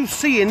 What you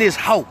see in this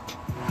hoe?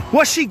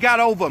 What she got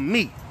over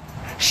me?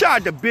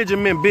 Shout out to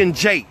Benjamin Ben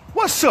J.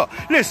 What's up?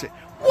 Listen,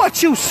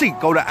 what you see?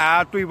 Go to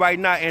aisle 3 right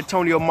now,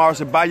 Antonio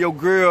Morrison. Buy your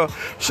girl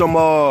some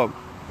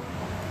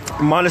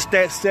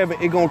Motivational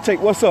 7. It gonna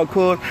take, what's up,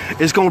 cuz?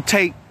 It's gonna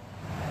take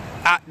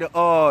out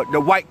the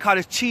white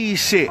cottage cheese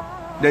shit.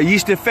 The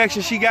yeast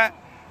infection she got.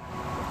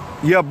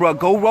 Yeah, bro,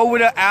 go over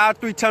to aisle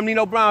 3. Tell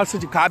Nino Brown,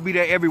 cause I be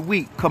there every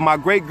week. Cause my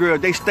great girl,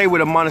 they stay with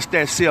a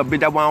Motivational 7, bitch.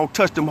 That's why I don't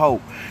touch them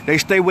hoes. They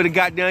stay with a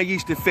goddamn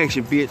yeast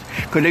infection, bitch.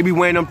 Cause they be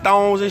wearing them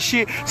thongs and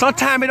shit.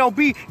 Sometimes it don't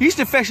be yeast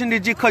infection,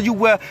 is just cause you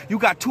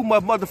got too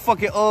much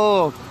motherfucking,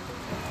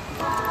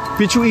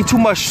 bitch, you eat too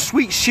much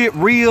sweet shit,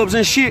 ribs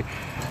and shit.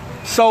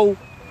 So,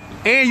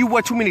 and you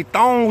wear too many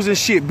thongs and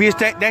shit, bitch.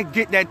 That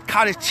get that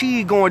cottage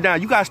cheese going down.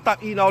 You gotta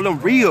stop eating all them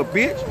ribs,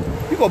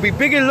 bitch. You gonna be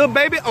bigger than little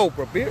baby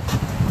Oprah, bitch.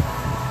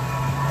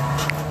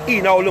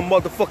 Eating all them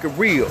motherfucking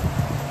real.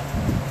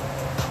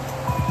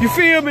 You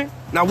feel me?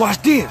 Now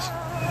watch this.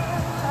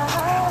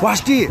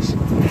 Watch this.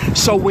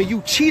 So when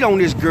you cheat on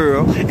this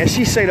girl and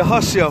she say to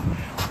herself,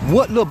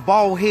 what little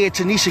bald head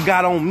Tanisha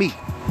got on me?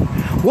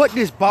 What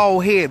this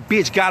bald head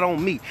bitch got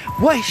on me?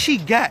 What she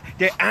got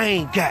that I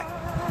ain't got?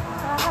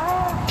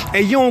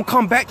 And you don't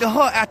come back to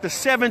her after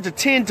 7 to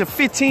 10 to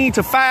 15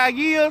 to 5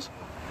 years?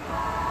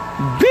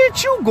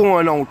 Bitch, you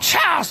going on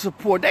child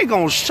support. They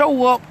gonna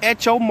show up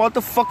at your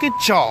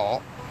motherfucking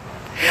job.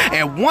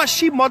 And once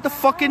she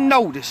motherfucking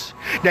notice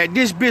that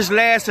this bitch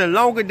lasting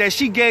longer than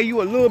she gave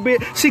you a little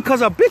bit, see,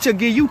 cause a bitch will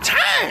give you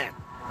time.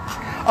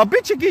 A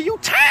bitch will give you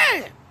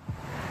time.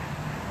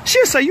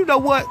 She'll say, you know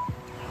what?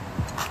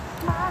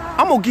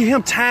 I'm gonna give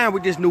him time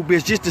with this new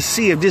bitch just to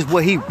see if this is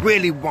what he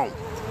really want.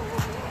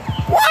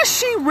 Once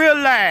she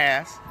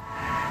realized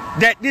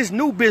that this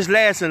new bitch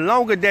lasting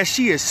longer than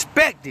she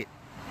expected,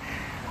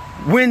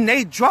 when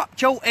they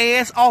dropped your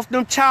ass off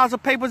them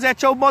child papers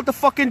at your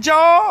motherfucking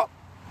job,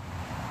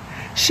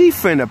 she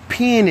finna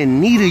pin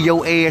and needle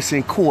your ass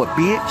in court,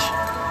 bitch.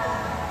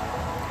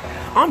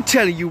 I'm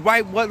telling you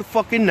right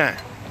motherfucking now.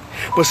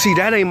 But see,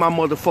 that ain't my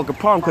motherfucking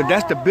problem, cause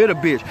that's the bitter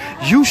bitch.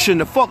 You shouldn't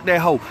have fucked that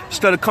hoe.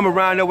 Instead of coming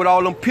around there with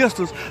all them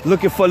pistols,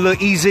 looking for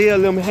little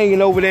Ezel, them hanging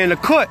over there in the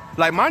cut,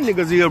 like my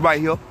niggas is right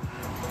here.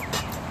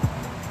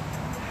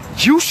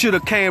 You should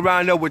have came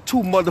around there with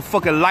 2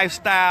 motherfucking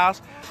lifestyles.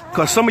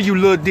 Cause some of you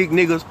little dick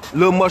niggas,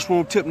 little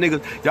mushroom tip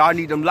niggas, y'all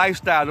need them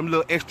lifestyle, them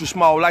little extra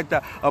small like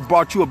that. I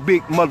brought you a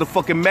big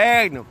motherfucking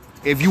Magnum.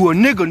 If you a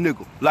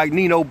nigga, like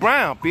Nino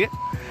Brown, bitch.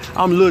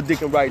 I'm little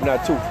dicking right now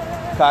too.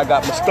 Cause I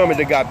got my stomach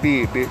that got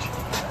big,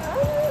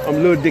 bitch.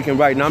 I'm little dicking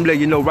right now. I'm letting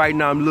you know right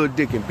now I'm little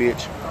dicking,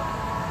 bitch.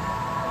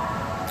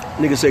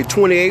 Nigga say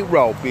 28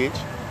 raw, bitch.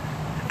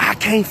 I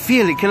can't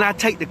feel it. Can I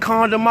take the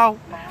condom off?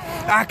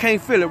 I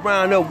can't feel it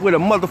round up with a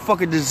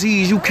motherfucking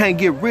disease you can't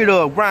get rid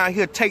of. Round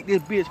here, take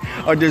this bitch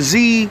a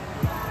disease.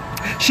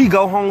 She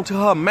go home to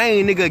her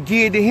main nigga,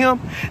 give it to him.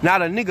 Now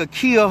the nigga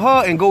kill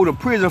her and go to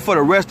prison for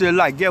the rest of her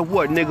life. Guess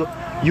what,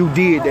 nigga? You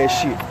did that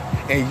shit.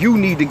 And you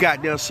need to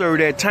goddamn serve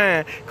that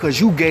time cause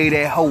you gave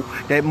that hoe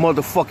that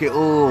motherfucking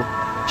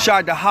shout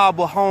out to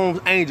Harbor Holmes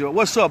Angel.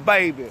 What's up,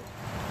 baby?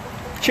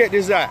 Check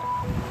this out.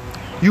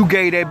 You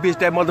gave that bitch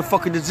that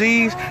motherfucking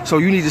disease, so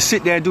you need to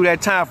sit there and do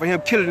that time for him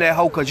killing that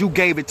hoe cause you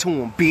gave it to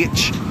him,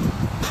 bitch.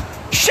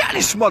 Share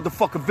this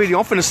motherfucking video.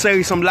 I'm finna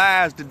say some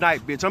lies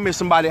tonight, bitch. I'm in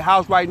somebody's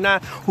house right now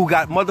who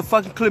got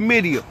motherfucking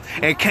chlamydia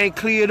and can't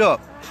clear it up.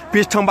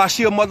 Bitch talking about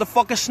she a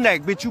motherfucking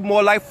snack. Bitch, you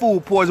more like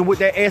food poison with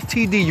that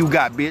STD you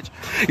got, bitch.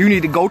 You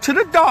need to go to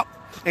the doc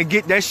and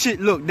get that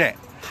shit looked at.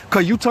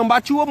 Cause you talking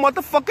about you a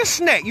motherfucking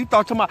snack. You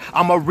thought talking about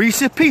I'm a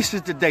Reese's Pieces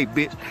today,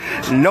 bitch.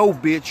 No,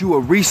 bitch, you a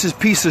Reese's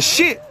piece of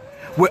shit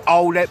with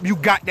all that. You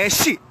got that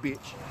shit, bitch.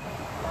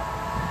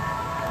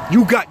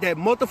 You got that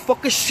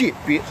motherfucking shit,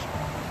 bitch.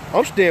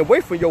 I'm staying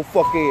away from your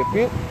fuck ass,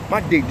 bitch. My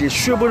dick just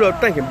shriveled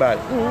up thinking about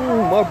it.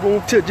 My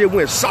room tip just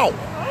went soft.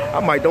 I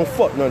might don't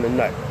fuck none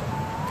tonight.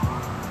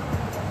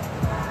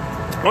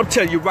 I'm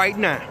telling you right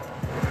now.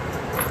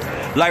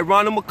 Like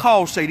Ronald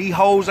McCall say, these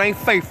hoes ain't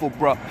faithful,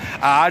 bro.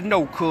 I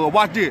know, cuz.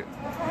 Watch this.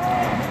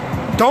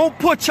 Don't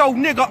put your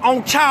nigga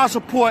on child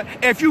support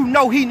if you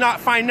know he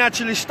not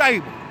financially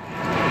stable.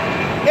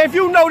 If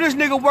you know this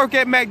nigga work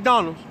at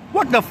McDonald's,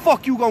 what the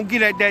fuck you gonna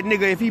get at that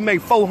nigga if he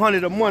make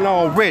 $400 a month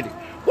already?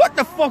 What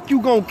the fuck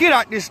you gonna get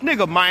out this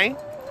nigga, man?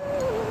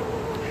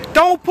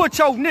 Don't put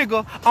your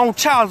nigga on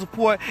child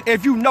support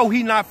if you know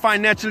he not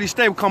financially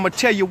stable. I'ma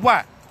tell you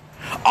why.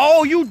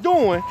 All you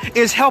doing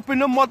is helping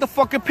the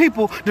motherfucking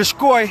people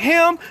destroy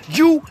him,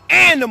 you,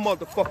 and the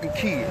motherfucking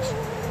kids.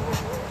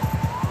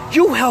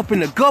 You helping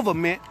the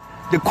government,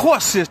 the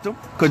court system,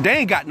 cause they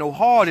ain't got no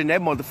heart in that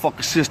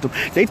motherfucking system.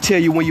 They tell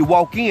you when you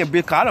walk in,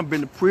 bitch, I done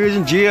been to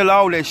prison, jail,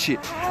 all that shit.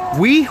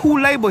 We who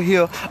labor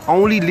here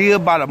only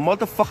live by the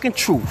motherfucking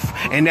truth,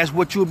 and that's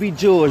what you'll be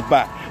judged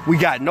by. We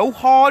got no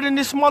heart in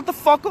this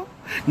motherfucker,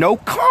 no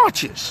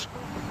conscience.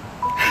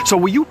 So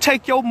when you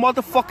take your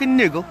motherfucking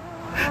nigga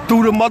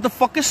through the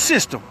motherfucking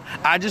system,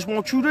 I just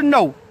want you to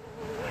know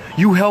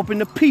you helping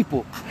the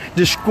people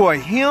destroy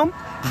him,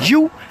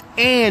 you,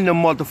 and the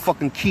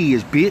motherfucking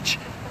kids, bitch.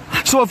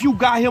 So if you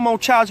got him on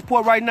child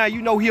support right now,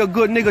 you know he a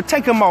good nigga,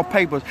 take him off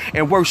papers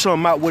and work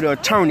something out with an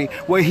attorney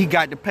where he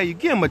got to pay you.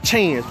 Give him a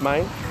chance,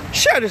 man.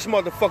 Share this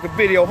motherfucking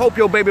video. Hope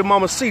your baby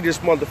mama see this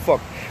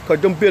motherfucker,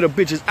 cause them bitter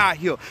bitches out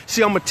here.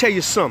 See, I'ma tell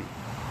you something.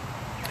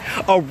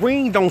 A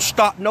ring don't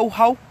stop no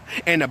hoe,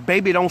 and a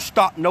baby don't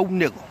stop no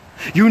nigga.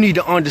 You need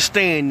to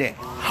understand that.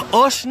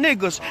 Us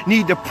niggas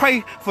need to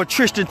pray for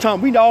Tristan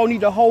Thompson. We all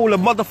need to hold a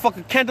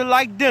motherfucking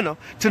candlelight dinner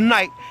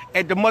tonight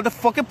at the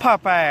motherfucking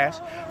Popeyes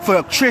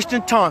for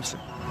Tristan Thompson.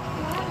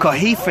 Cause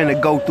he finna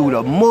go through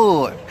the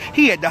mud.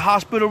 He at the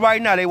hospital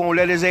right now. They won't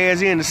let his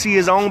ass in to see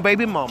his own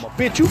baby mama.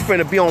 Bitch, you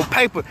finna be on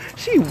paper.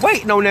 She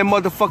waiting on that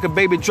motherfucking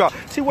baby drop.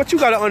 See, what you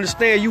gotta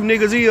understand, you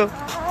niggas here.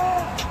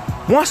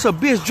 Once a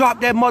bitch drop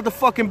that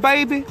motherfucking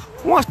baby,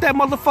 once that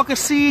motherfucking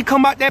seed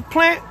come out that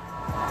plant,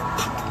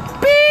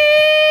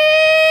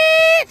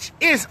 bitch,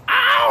 it's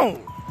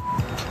on.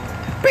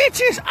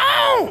 Bitch, it's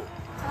on.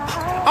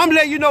 I'm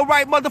letting you know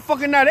right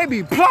motherfucking now, they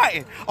be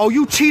plotting. Oh,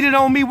 you cheated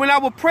on me when I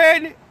was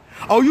pregnant?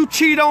 Oh, you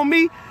cheated on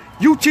me?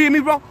 You cheated me,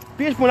 bro?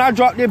 Bitch, when I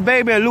drop this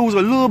baby and lose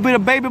a little bit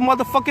of baby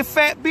motherfucking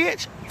fat,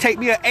 bitch, take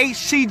me an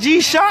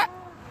HCG shot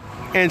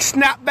and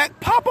snap back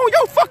pop on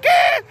your fucking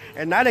ass.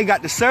 And now they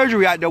got the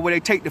surgery out there where they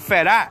take the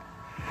fat out.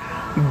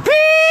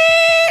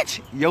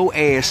 Bitch, your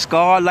ass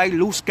scarred like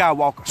Luke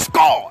Skywalker.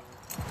 Scarred.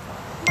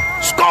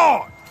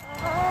 Scarred.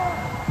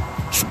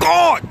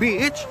 Scarred,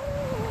 bitch.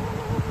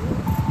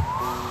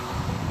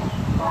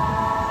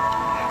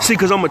 See,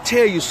 cause I'ma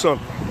tell you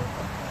something.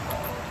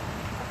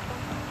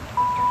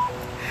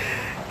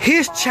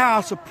 His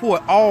child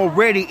support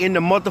already in the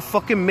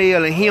motherfucking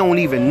mail and he don't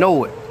even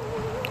know it.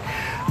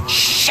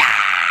 Share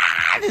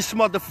this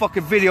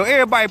motherfucking video.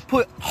 Everybody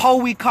put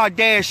Khloe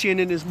Kardashian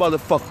in this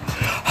motherfucker.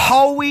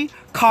 Khloe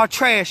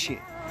Kardashian.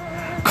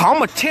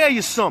 I'ma tell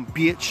you something,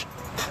 bitch.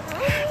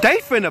 They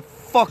finna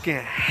fucking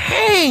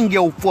hang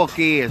your fuck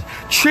ass.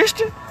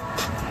 Tristan,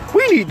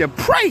 we need to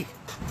pray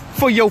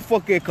for your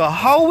fucking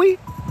Khloe.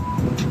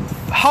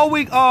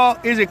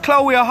 Khloe, is it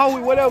Chloe or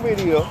Khloe? Whatever it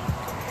is.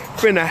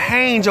 Finna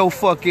hang your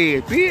fuck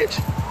ass,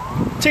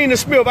 bitch. Tina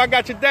Smith, I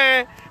got you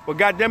down, but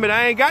goddamn it,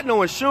 I ain't got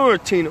no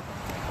insurance, Tina.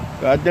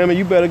 Goddamn it,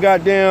 you better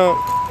goddamn.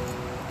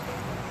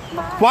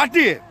 Watch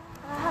this.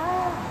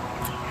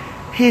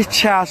 His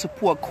child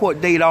support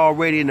court date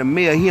already in the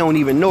mail. He don't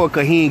even know it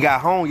cause he ain't got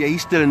home yet.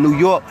 He's still in New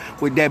York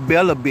with that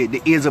Bella bitch,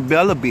 the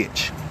Isabella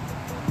bitch.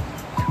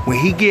 When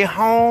he get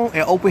home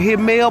and open his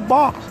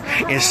mailbox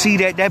and see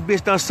that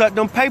bitch done sucked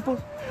them papers,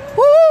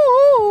 woo!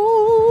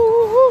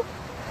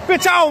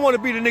 Bitch, I don't want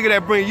to be the nigga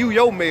that bring you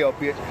your mail,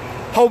 bitch.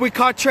 Khloe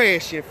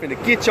Kardashian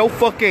finna get your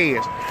fuck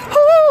ass.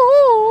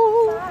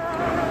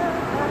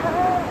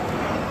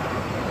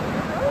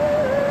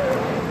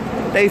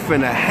 They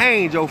finna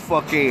hang your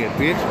fuck ass,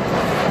 bitch.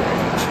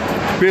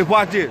 Bitch,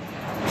 watch this.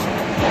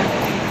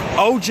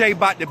 OJ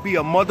about to be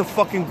a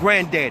motherfucking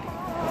granddaddy.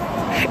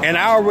 And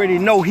I already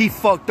know he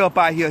fucked up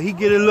out here. He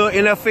get a little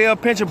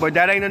NFL pension, but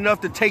that ain't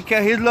enough to take care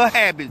of his little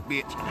habits,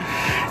 bitch.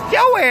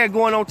 Your ass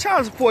going on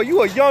child support.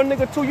 You a young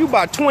nigga too. You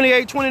about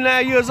 28,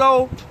 29 years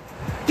old.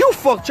 You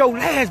fucked your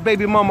last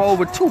baby mama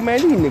over too,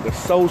 man. These niggas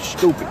so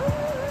stupid.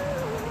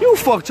 You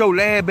fucked your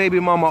last baby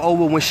mama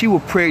over when she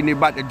was pregnant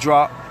about to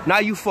drop. Now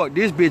you fucked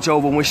this bitch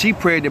over when she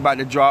pregnant about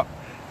to drop.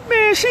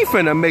 Man, she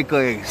finna make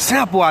an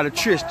example out of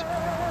Tristan.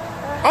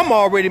 I'm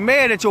already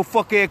mad at your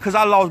fuck ass because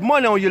I lost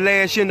money on you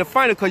last year in the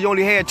final because you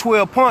only had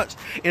 12 punts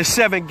in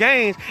 7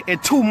 games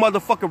and 2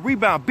 motherfucking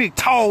rebounds. Big,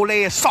 tall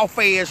ass, soft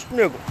ass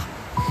nigga.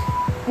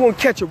 Won't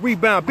catch a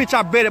rebound. Bitch,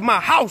 I bet at my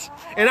house.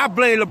 And I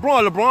blame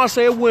LeBron. LeBron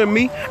said it wasn't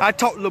me. I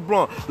talked to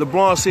LeBron.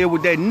 LeBron said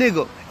with that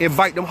nigga,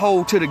 invite them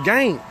hoes to the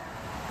game.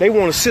 They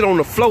want to sit on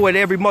the floor at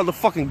every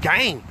motherfucking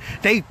game.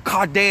 They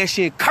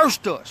Kardashian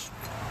cursed us.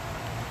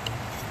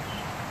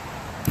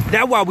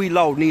 That's why we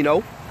lost,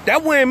 Nino.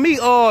 That wasn't me,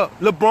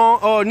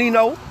 LeBron,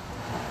 Nino.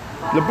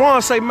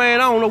 LeBron say, man,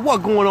 I don't know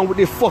what's going on with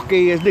this fuck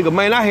ass nigga,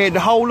 man. I had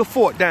to hold the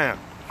fort down.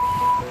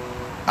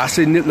 I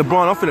said,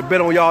 LeBron, I'm finna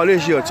bet on y'all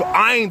this year. So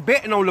I ain't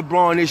betting on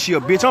LeBron this year,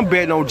 bitch. I'm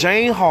betting on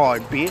James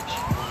Harden,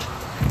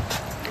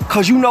 bitch.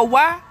 Cause you know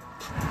why?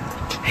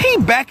 He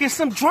back in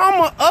some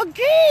drama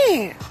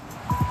again.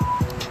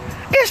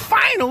 It's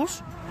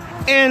finals,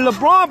 and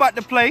LeBron about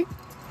to play,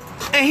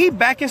 and he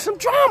back in some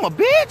drama,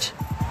 bitch.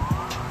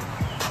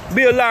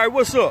 Bill Larry,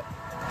 what's up?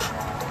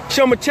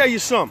 So I'ma tell you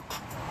something.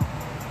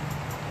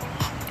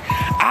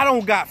 I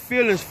don't got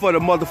feelings for the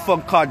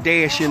motherfucking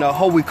Kardashian or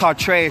Hoey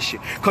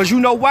Kardashian. Cause you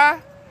know why?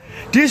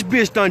 This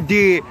bitch done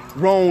did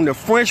wrong to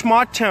French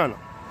Montana,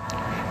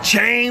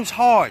 James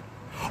Harden,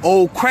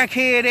 old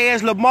crackhead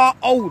ass Lamar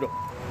Odom,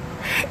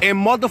 and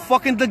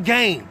motherfucking the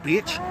game,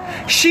 bitch.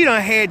 She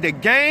done had the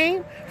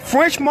game,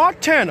 French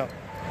Montana,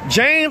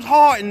 James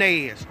Harden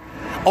ass,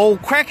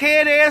 old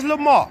crackhead ass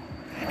Lamar.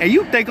 And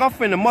you think I'm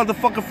finna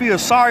motherfucking feel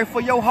sorry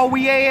for your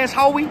Hoey ass,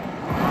 Hoey?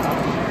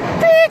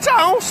 Bitch, I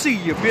don't see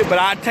you, bitch, but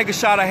I'd take a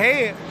shot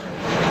ahead.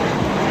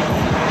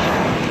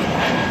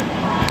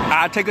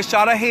 I'd take a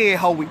shot ahead,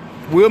 Hoey.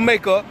 We'll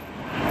make up.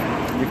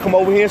 You come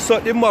over here and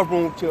suck this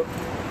mushroom tip.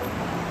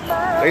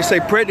 They say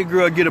pregnant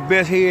girl get the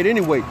best head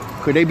anyway,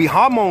 cause they be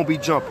hormone be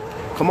jumping.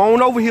 Come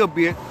on over here,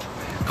 bitch.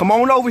 Come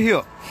on over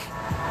here.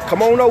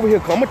 Come on over here.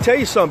 I'm gonna tell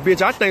you something,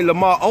 bitch. I think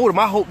Lamar Odom,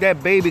 I hope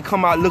that baby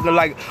come out looking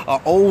like an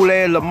old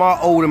ass Lamar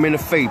Odom in the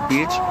face,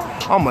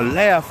 bitch. I'ma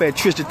laugh at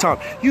Tristan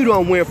Thompson. You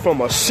done went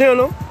from a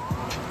center,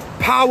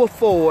 power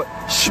forward,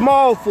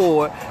 small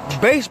forward,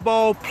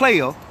 baseball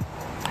player,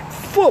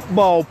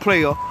 football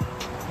player,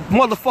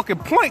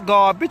 motherfucking point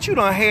guard, bitch. You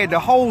done had the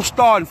whole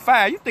starting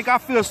five. You think I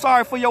feel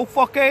sorry for your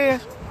fuck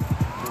ass?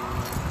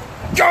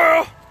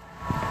 Girl!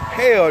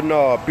 Hell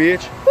no,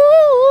 bitch. Woo!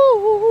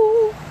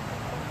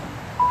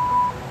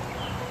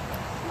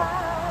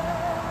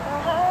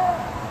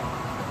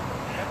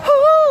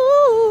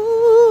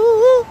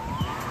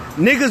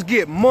 Niggas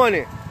get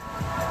money,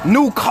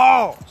 new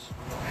cars,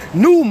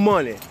 new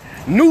money,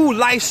 new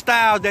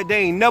lifestyle that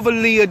they ain't never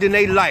lived in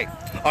their life.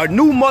 A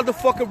new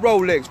motherfucking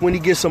Rolex when he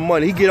get some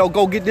money. He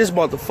go get this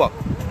motherfucker.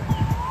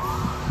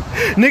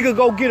 Nigga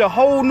go get a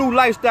whole new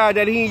lifestyle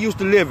that he ain't used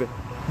to living.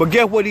 But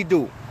guess what he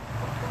do?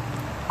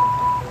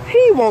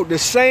 He want the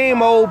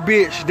same old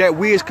bitch that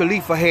Wiz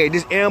Khalifa had,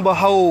 this Amber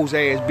Rose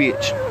ass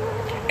bitch.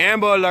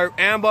 Amber alert,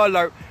 Amber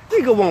alert.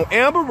 Nigga want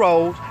Amber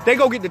Rose. They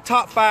go get the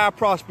top 5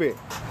 prospects.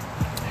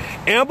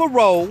 Amber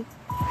Rose,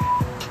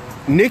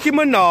 Nicki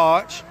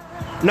Minaj.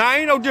 Now,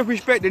 ain't no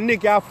disrespect to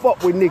Nicki. I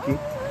fuck with Nicki.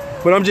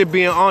 But I'm just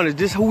being honest.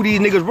 This who these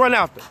niggas run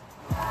after.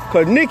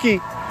 Cause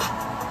Nicki,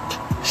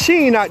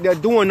 she ain't out there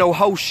doing no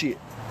hoe shit.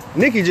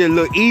 Nicki just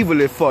look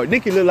evil as fuck.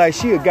 Nicki look like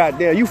she a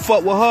goddamn, you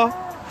fuck with her?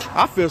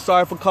 I feel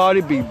sorry for Cardi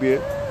B,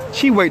 bitch.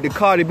 She wait till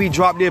Cardi B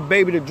drop their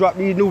baby to drop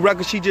these new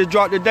records she just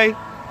dropped today.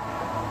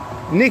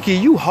 Nicki,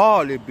 you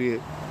hardly,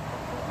 bitch.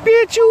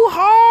 Bitch, you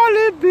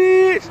hardly,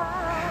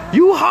 bitch.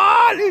 You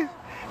hardly.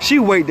 She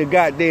wait to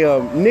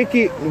goddamn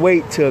Nicki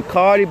wait till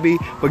Cardi B,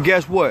 but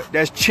guess what?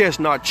 That's chess,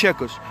 not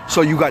checkers.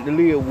 So you got to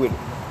live with it.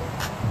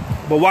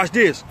 But watch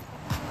this.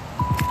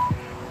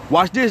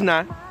 Watch this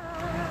now.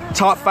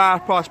 Top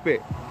 5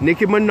 prospect.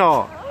 Nicki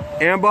Minaj,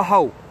 Amber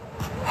Ho,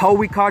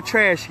 Hoey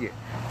Kardashian,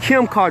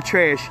 Kim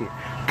Kardashian,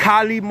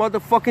 Kylie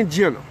motherfucking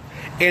Jenner,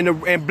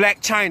 and Black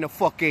China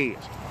fuck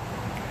ass.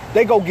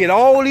 They go get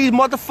all these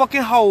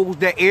motherfucking hoes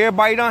that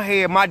everybody done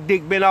had. My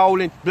dick been all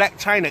in Black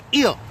China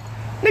ear.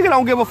 Nigga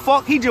don't give a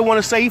fuck. He just want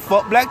to say he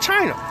fuck Black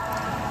China.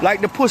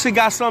 Like the pussy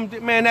got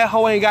something, man, that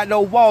hoe ain't got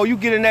no wall. You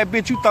get in that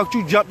bitch, you thought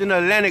you jumped in the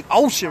Atlantic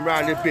Ocean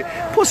around this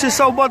bitch. Pussy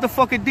so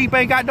motherfucking deep,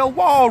 ain't got no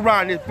wall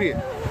around this bitch.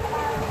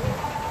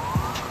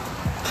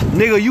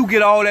 Nigga, you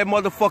get all that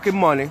motherfucking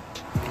money.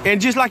 And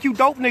just like you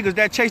dope niggas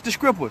that chase the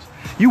scrippers.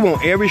 You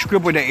want every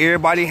stripper that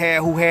everybody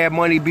had who had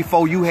money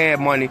before you had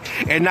money.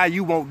 And now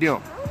you want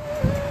them.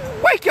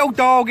 Wake your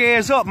dog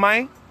ass up,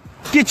 man.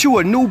 Get you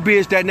a new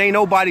bitch that ain't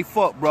nobody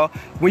fuck, bro.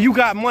 When you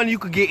got money, you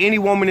could get any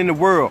woman in the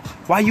world.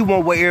 Why you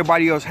want what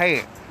everybody else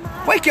had?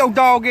 Wake your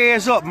dog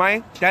ass up,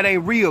 man. That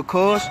ain't real,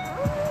 cuz.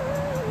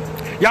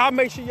 Y'all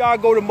make sure y'all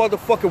go to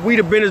motherfucking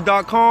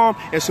WeTheBusiness.com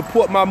and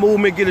support my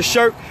movement, get a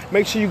shirt.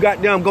 Make sure you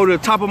goddamn go to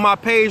the top of my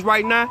page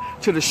right now,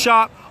 to the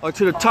shop or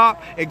to the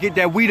top, and get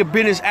that We The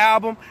Business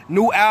album.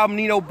 New album,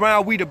 Nino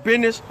Brown, We The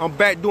Business. I'm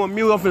back doing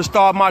music. I'm finna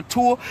start my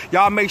tour.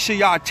 Y'all make sure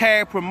y'all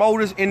tag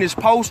promoters in this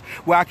post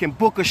where I can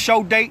book a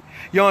show date.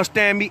 You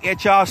understand me?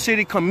 At y'all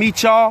city, come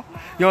meet y'all.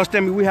 You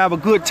understand me? We have a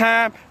good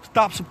time.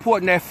 Stop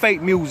supporting that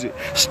fake music.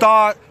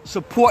 Start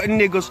supporting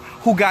niggas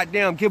who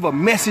goddamn give a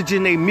message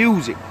in their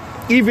music.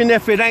 Even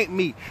if it ain't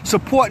me.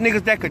 Support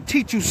niggas that could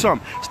teach you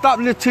something. Stop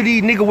listening to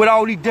these niggas with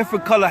all these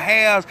different color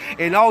hairs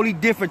and all these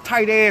different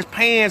tight ass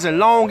pants and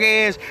long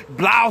ass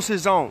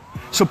blouses on.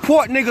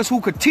 Support niggas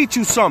who could teach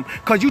you something,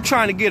 cause you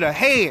trying to get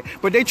ahead,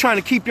 but they trying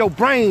to keep your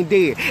brain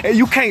dead. And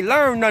you can't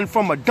learn nothing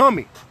from a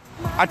dummy.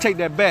 I take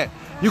that back.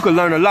 You can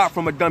learn a lot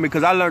from a dummy,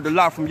 cause I learned a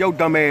lot from your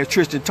dumb ass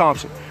Tristan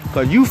Thompson.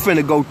 Cause you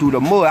finna go through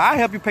the mud. I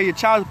help you pay your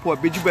child support,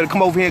 bitch. You better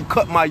come over here and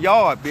cut my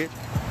yard, bitch.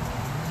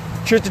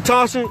 Tristan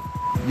Thompson,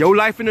 your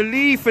life in the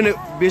league finna,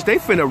 bitch, they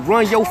finna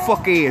run your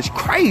fuck ass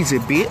crazy,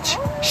 bitch.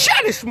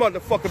 Share this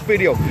motherfucking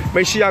video.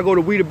 Make sure y'all go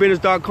to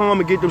WeTheBusiness.com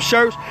and get them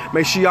shirts.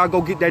 Make sure y'all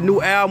go get that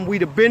new album, We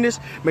The Business.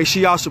 Make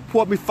sure y'all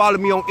support me. Follow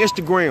me on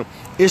Instagram.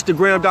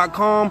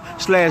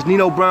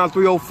 Instagram.com/Nino Brown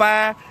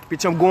 305.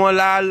 Bitch, I'm going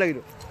live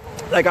later.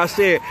 Like I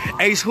said,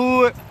 Ace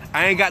Hood,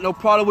 I ain't got no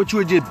problem with you.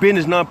 It's just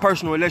business,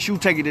 non-personal, unless you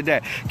take it to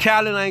that.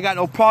 Khaled, I ain't got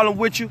no problem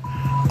with you.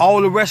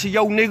 All the rest of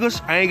your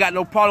niggas, I ain't got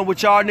no problem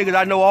with y'all niggas.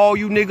 I know all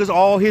you niggas,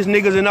 all his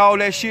niggas and all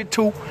that shit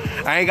too.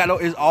 I ain't got no,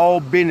 it's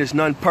all business,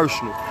 nothing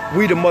personal.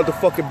 We the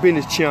motherfucking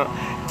business, champ.